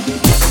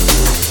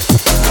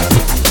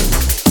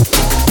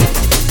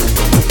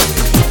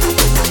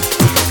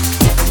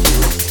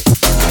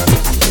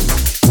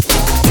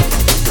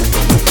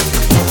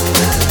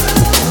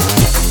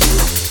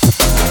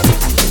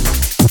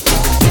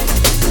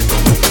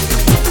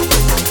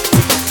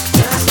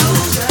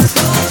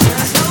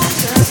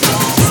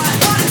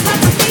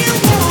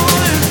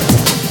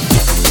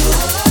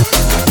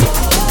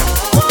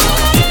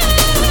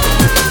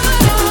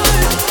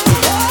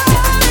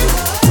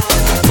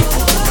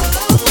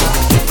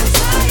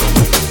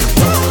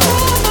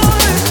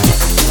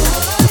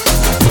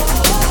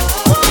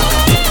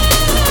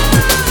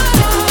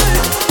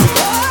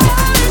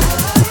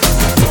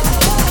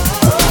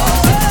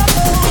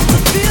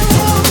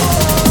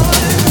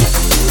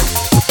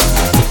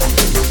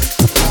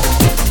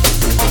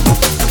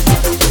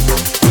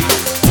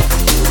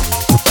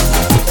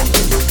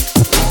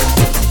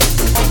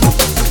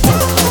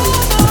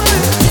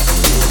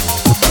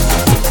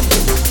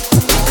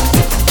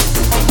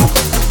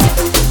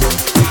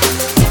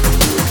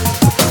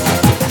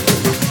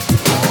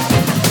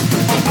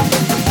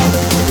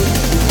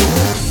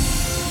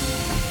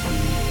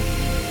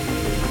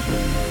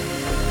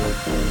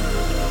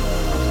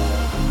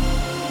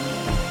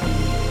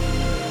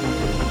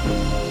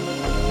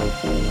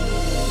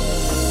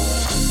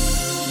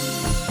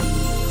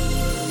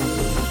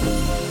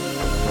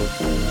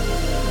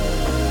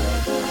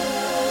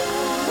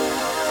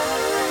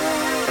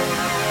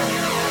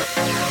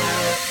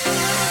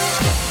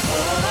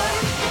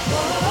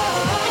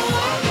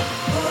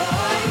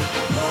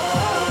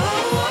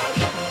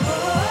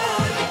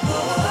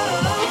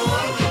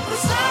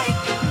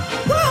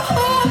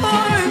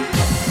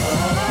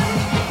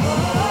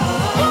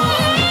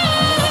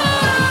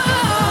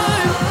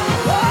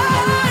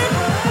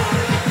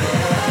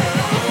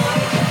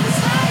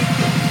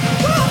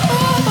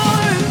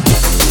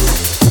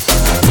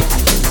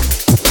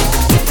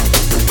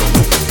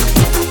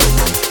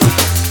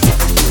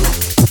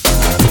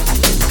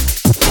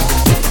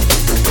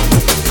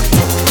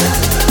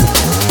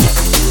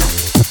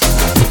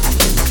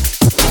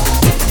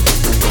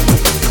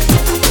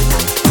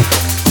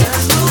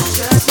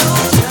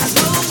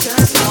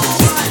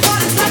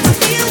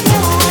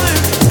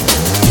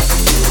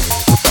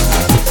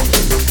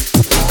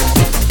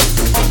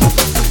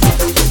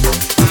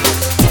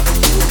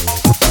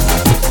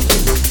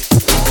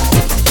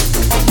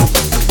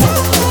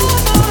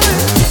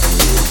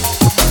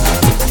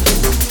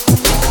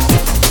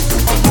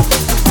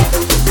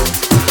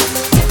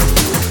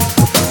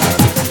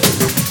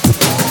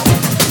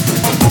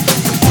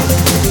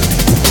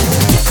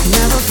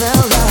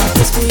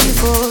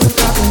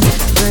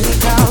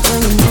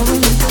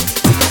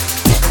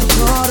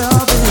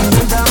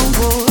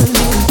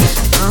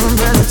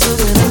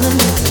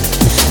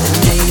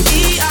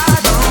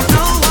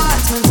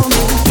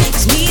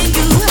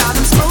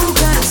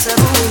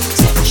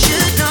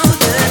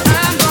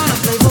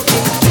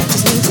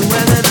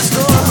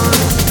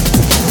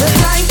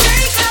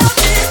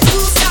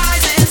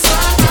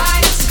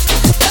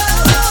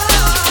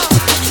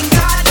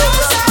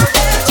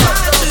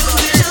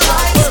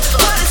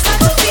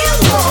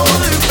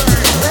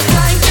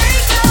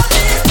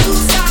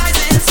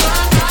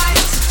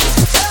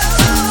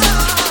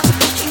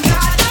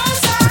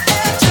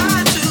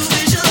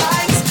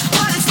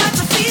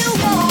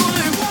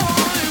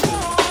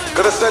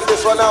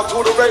 this one out to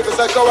all the ravers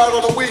that go out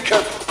on the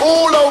weekend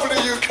all over the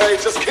UK.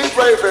 Just keep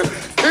raving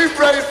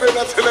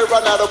until they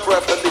run out of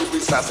breath and need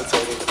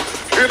resuscitating.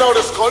 You know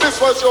the score. This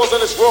one's yours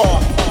and it's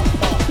raw.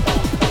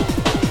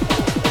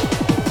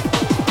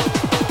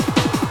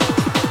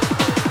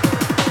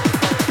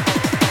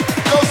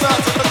 Goes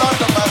out to the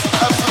London mass,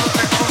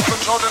 absolutely cruise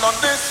controlling on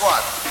this one.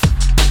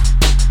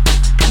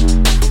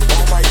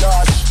 Oh my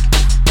gosh.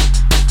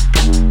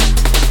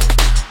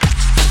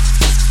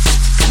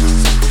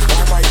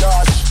 Oh my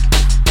gosh.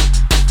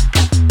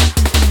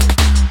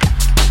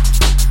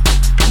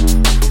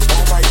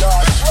 Oh my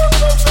gosh. This one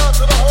goes out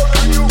to the whole of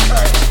the UK.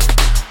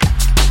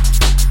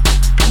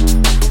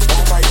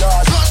 Oh my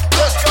gosh.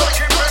 Let's go,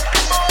 keep it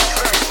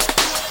moving.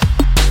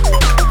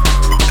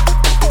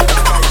 Oh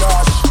my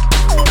gosh.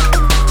 Oh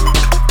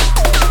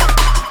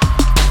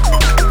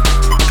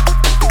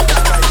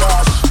my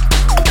gosh.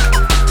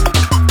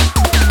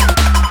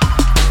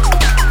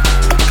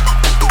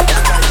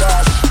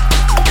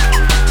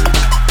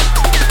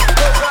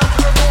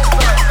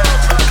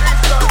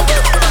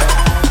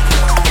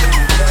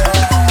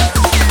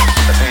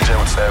 A DJ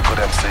would say a good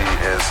MC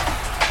is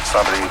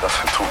somebody who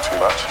doesn't talk too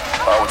much.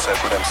 I would say a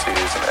good MC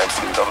is an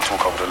MC who doesn't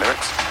talk over the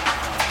lyrics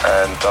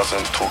and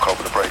doesn't talk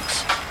over the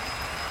breaks.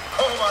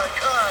 Oh my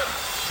God.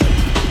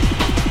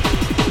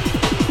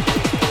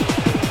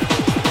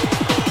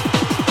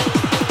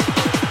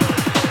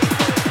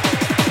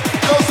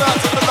 Goes out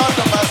to the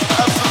London mass,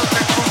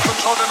 absolutely cruise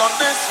controlling on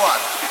this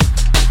one.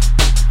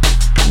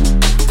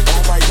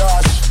 Oh my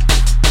gosh.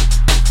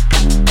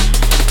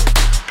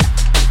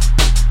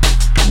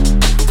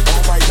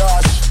 Oh my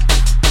gosh.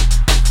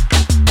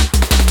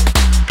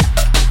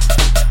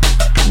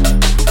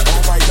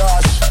 Oh my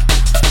gosh.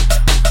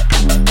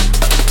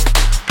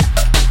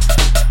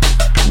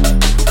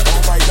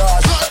 Oh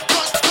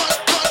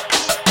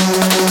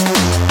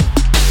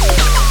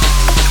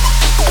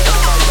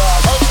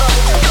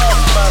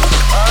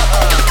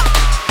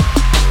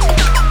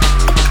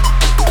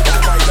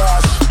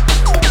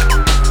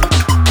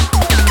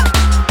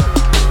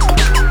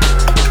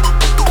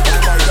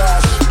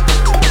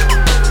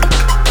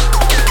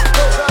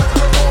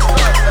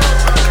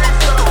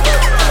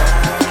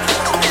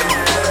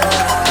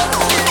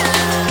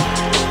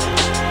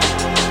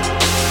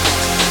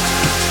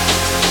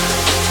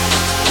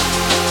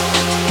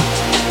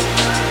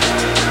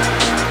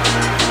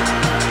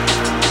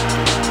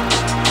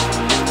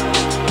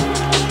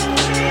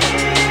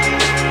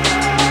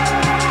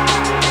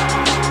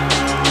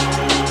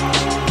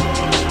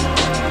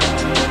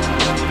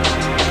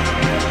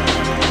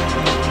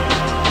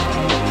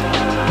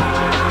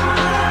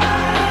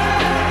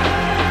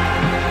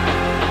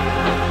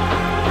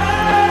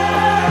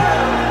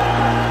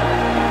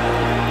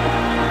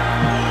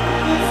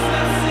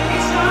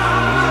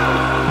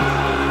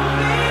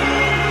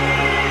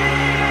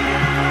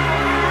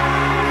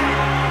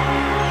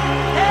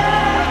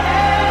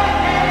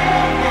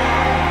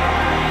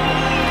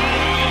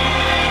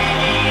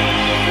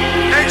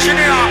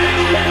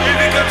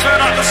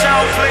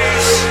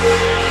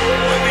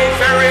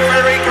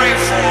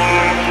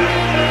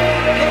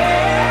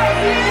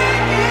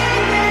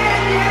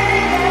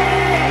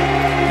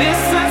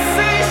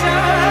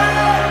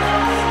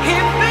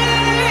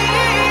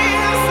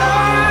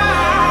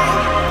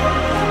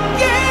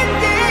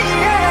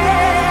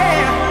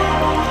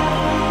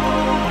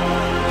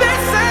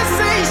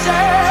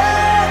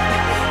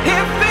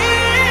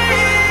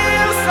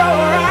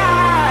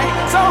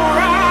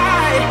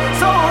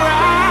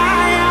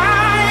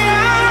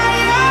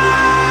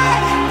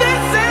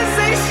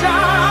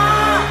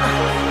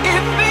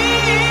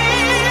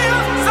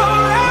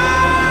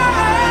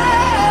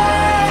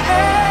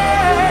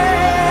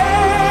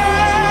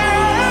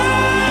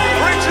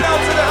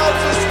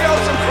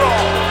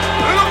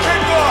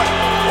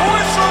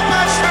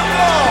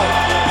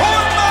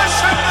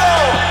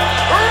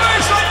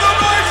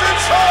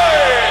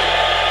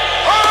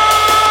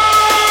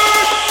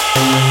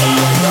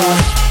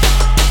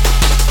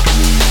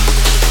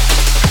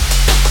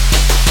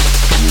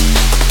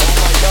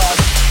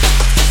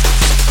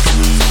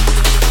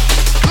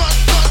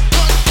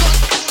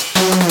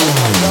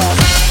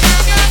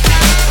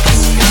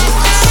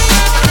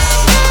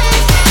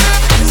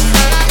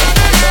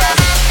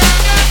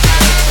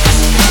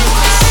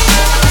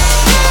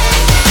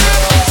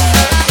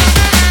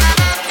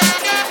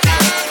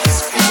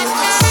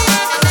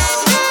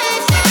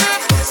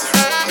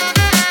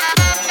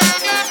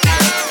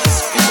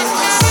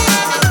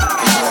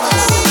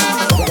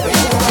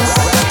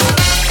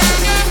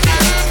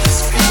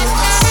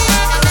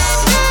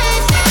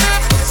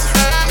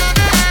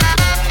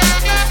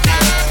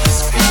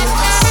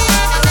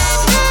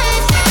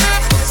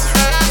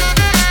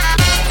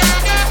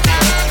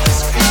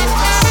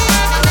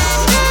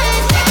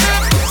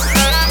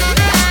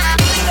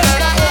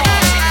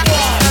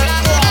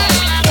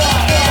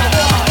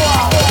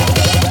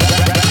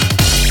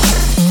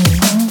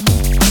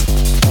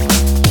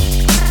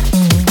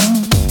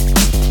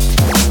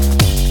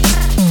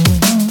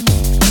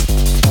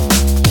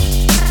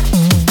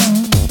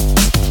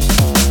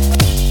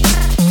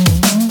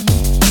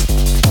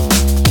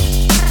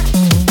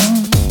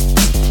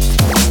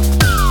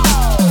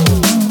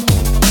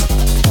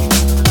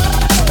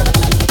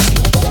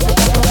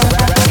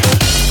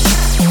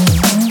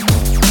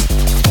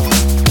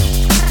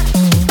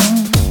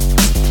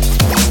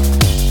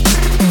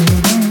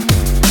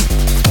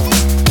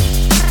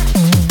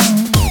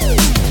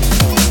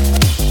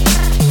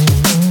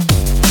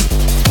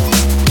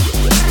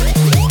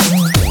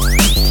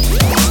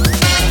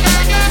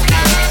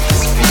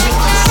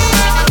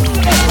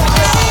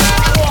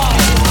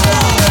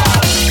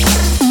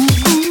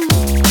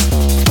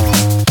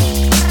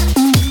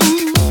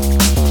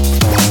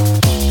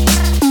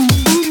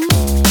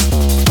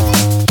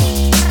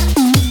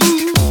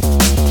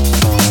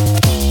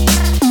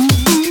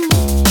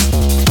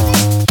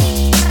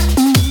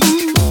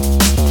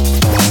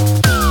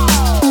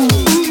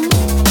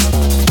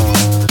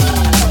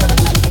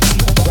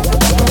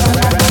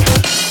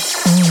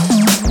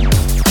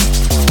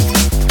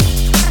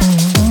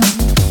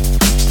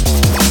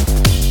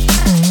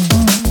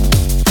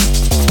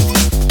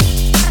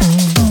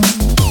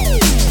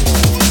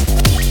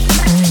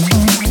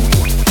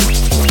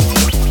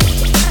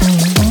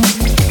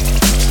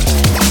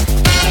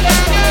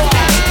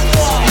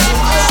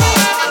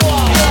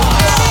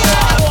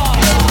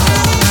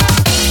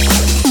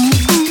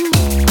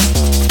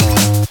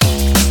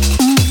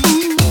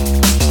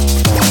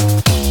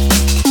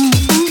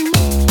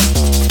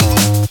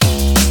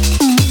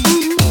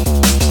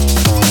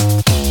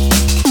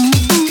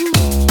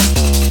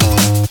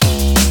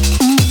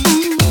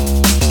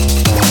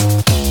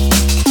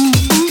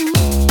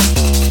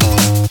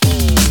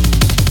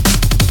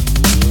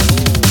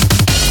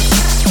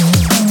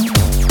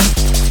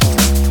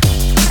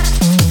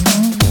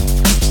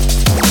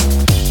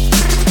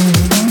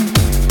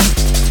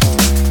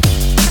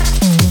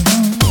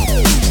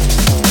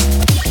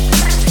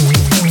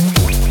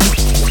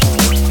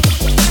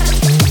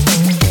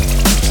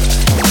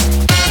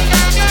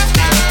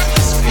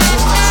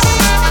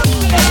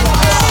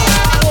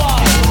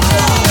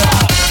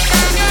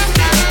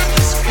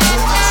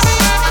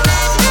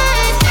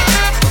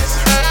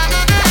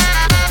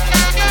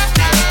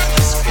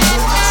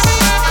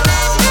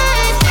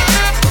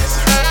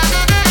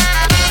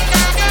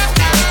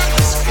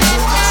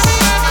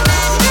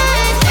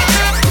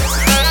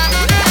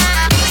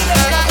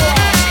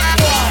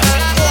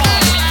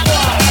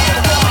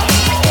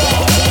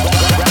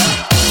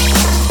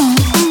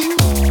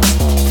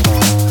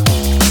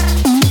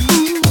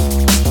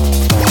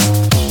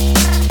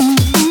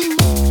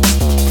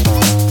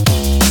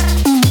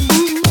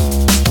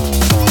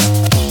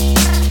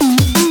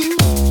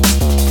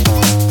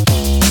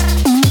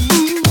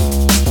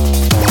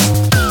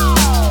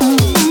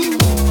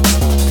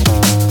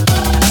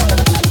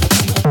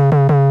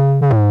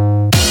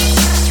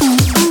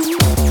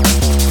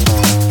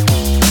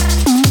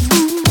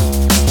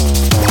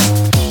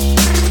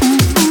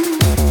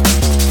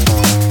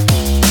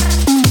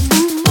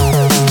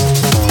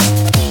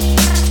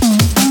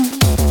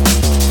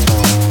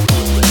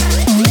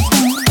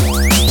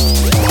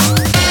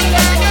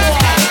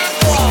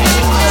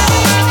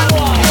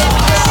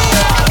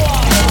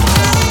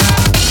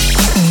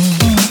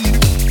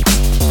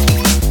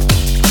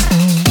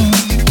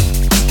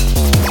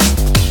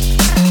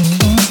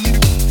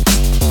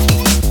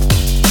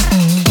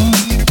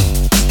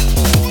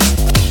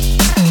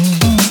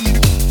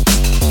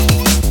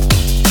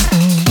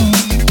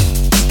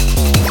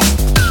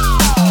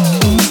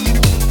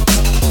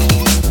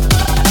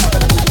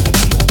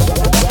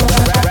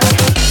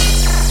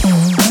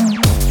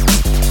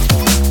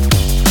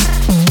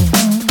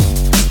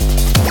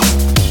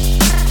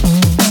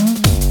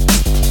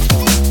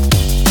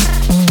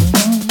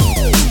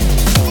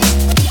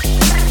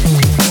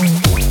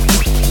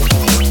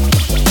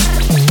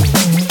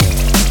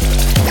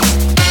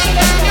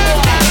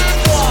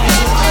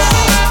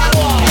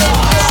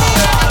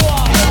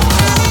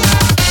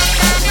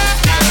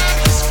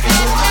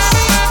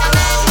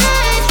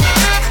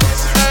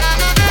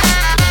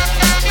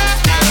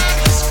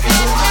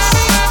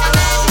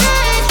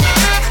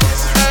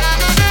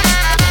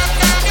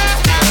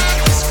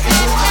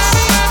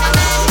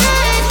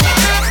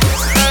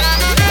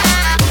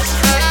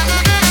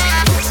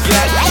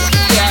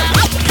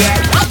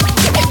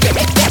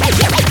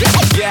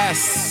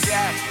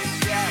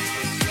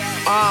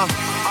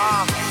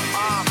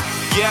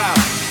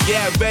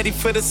Yeah, ready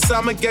for the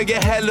summer, girl, your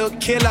hair look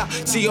killer.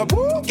 See your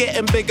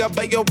getting bigger,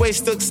 but your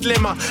waist looks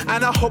slimmer.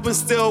 And I hope I'm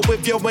still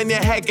with you when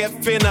your hair get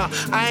thinner.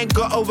 I ain't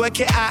gotta work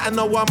it out, I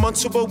know I'm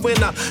onto a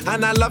winner.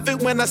 And I love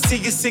it when I see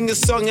you sing a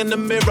song in the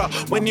mirror.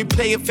 When you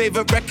play your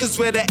favorite records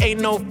where there ain't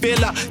no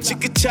filler.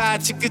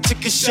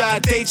 Chicka shy,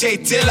 DJ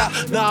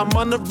Dilla. Now I'm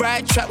on the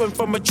right track, went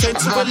from a train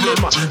to a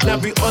limo. Now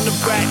we on the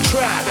right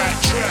track.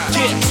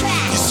 Yeah,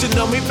 you should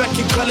know me back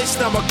in college,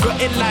 now I got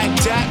it like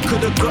that.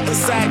 Could've gotten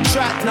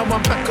sidetracked, now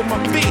I'm back on my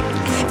feet.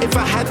 If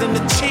I hadn't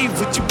achieved,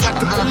 would you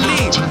practically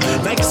leave?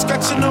 Now you're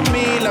scratching on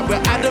me like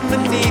we're Adam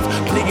and Eve.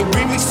 Playing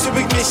remix to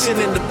ignition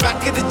in the back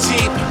of the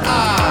Jeep.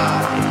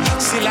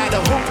 She like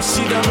the hoop,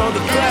 she don't know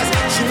the words.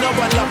 She know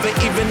I love her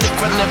even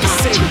if I never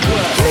say the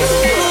word.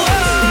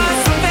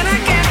 Something I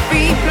can't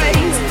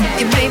replace.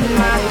 You made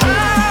my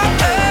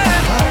heart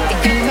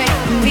hurt. You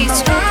make me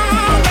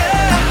stronger.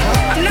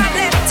 I'm not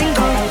letting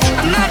go.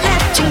 I'm not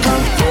letting go.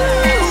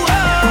 You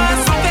are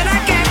something I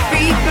can't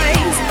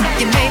replace.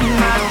 You made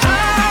my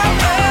heart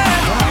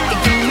hurt.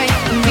 You make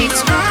me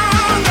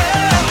stronger.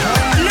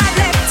 I'm not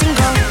letting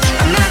go.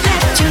 I'm not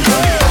letting go.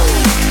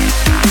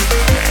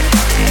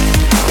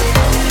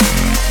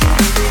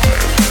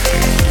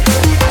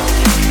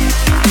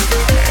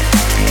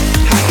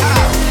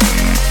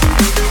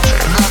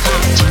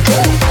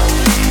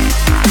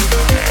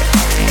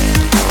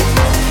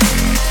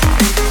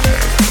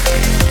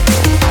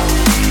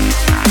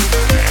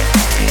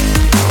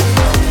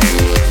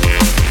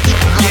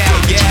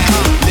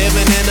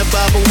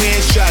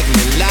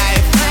 Struggling life,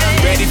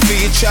 ready for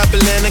your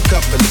trouble and a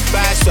couple of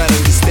bites. Why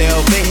don't you stay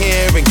over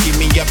here and keep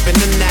me up in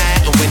the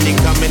night? And when you're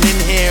coming in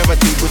here, I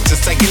do it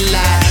just like you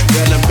like.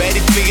 Girl, I'm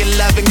ready for your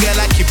loving, girl,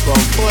 I keep on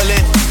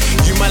pulling.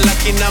 You my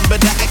lucky number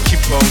that I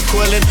keep on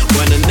calling.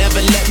 Wanna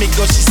never let me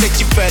go, she said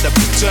you fed up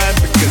return.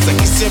 Because I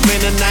kiss her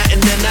in the night and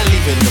then I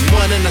leave in the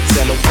morning. I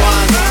tell her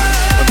one,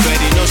 I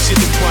already know she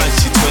the one,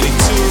 she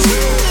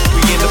 22.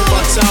 We in the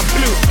one-time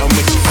blue, and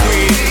when she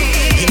free,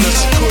 you know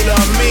she cool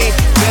on me.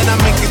 Then I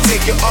make her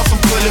take it off and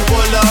pull it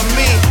all on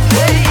me.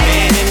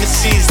 Man in the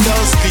seas,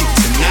 don't sleep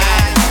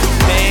tonight.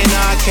 Man,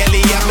 R.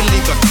 Kelly, I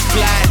believe I can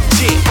fly.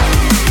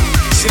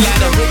 She like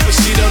the hoop, but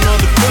she don't know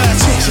the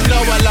words. She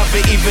know I love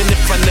her even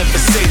if I never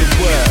say the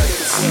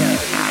words.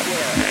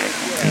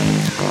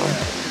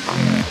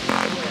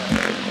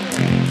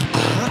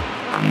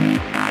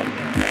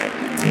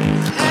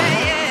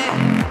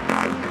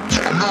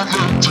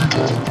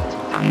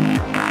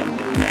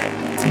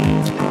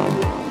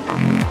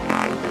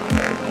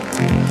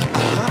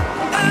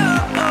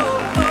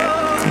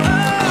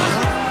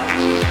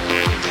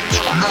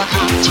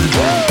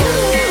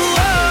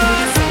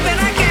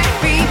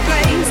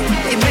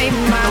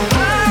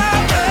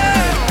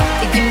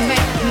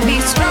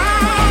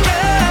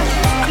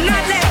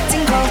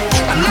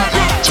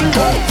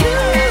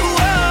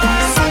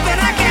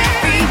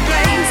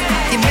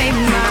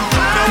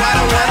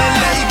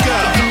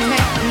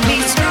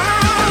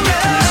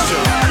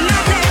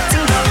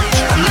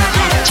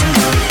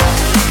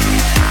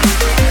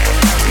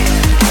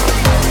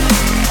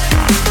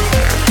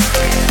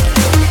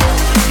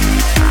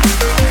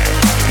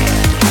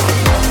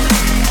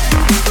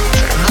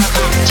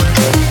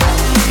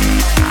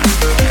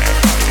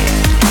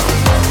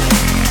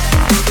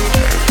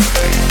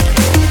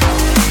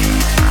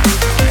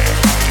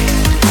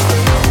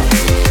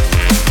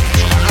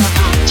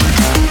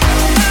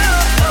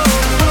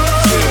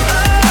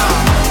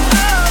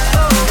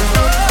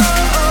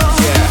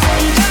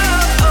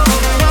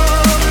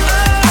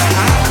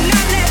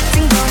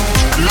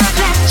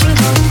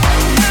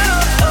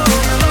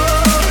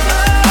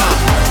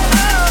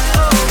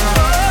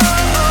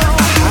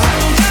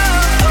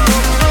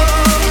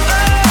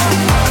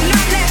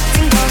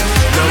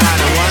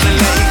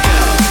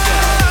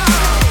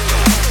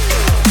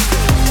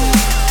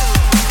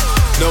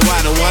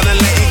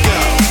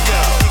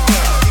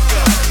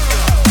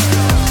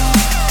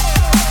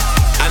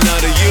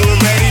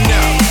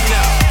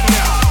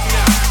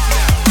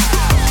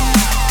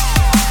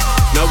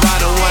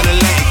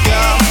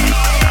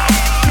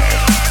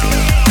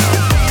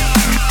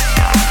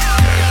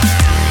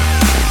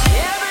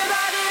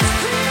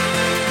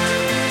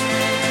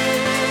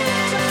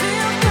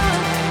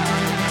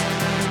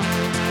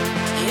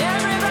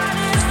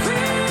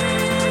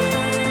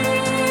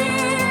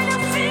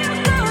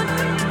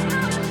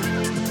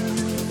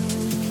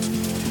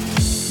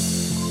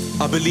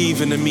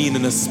 believe in the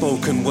meaning of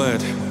spoken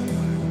word,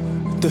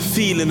 the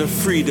feeling of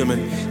freedom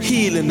and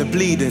healing the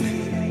bleeding.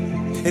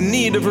 In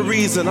need of a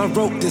reason, I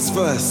wrote this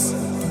verse.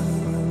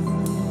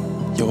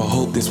 Yo, I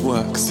hope this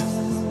works.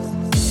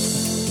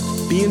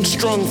 Being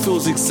strong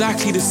feels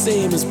exactly the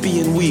same as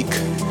being weak.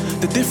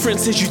 The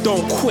difference is you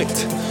don't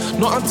quit,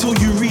 not until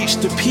you reach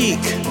the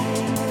peak.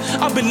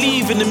 I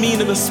believe in the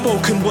meaning of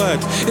spoken word.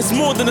 It's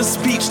more than a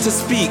speech to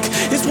speak.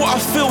 It's what I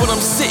feel when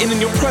I'm sitting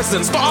in your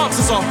presence. The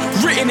answers are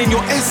written in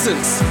your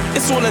essence.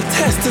 It's all a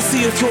test to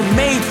see if you're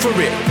made for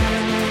it.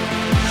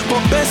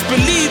 But best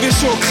believe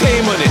it's your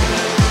claim on it,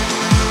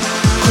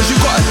 'cause you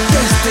got a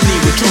destiny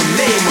with your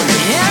name on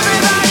it.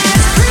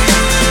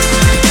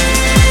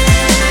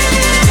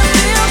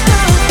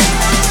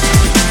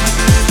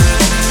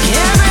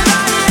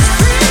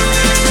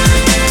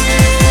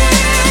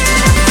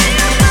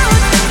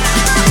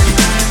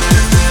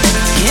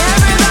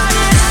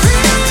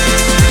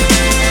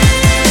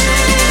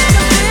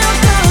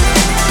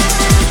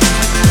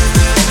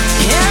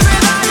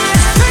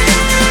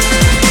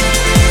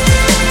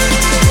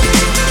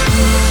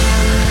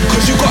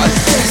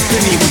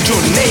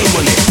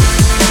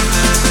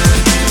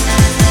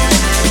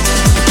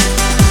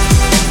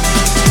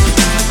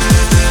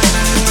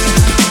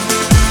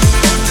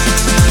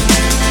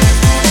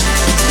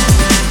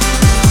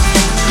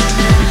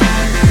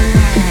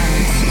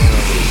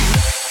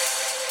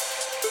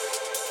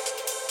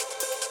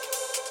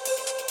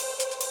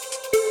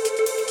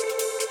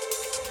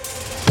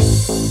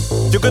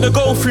 You're gonna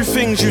go through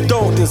things you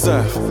don't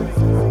deserve,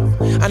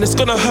 and it's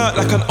gonna hurt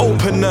like an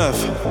open nerve.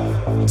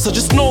 So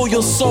just know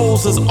your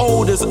soul's as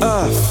old as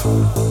earth,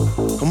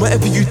 and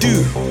whatever you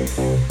do,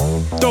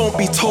 don't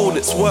be told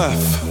it's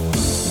worth.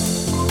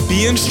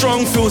 Being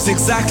strong feels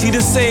exactly the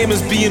same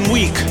as being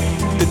weak.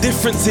 The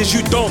difference is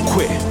you don't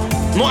quit,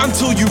 not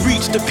until you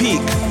reach the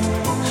peak.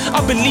 I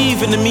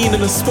believe in the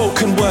meaning of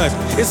spoken word.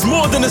 It's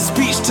more than a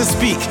speech to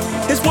speak.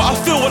 It's what I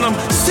feel when I'm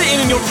sitting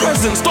in your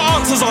presence. The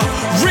answers are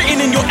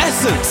written in your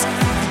essence.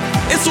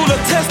 It's all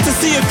a test to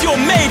see if you're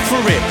made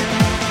for it.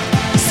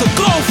 So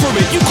go for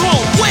it, you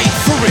can't wait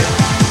for it.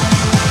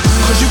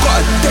 Cause you got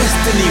a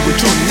destiny with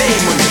your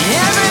name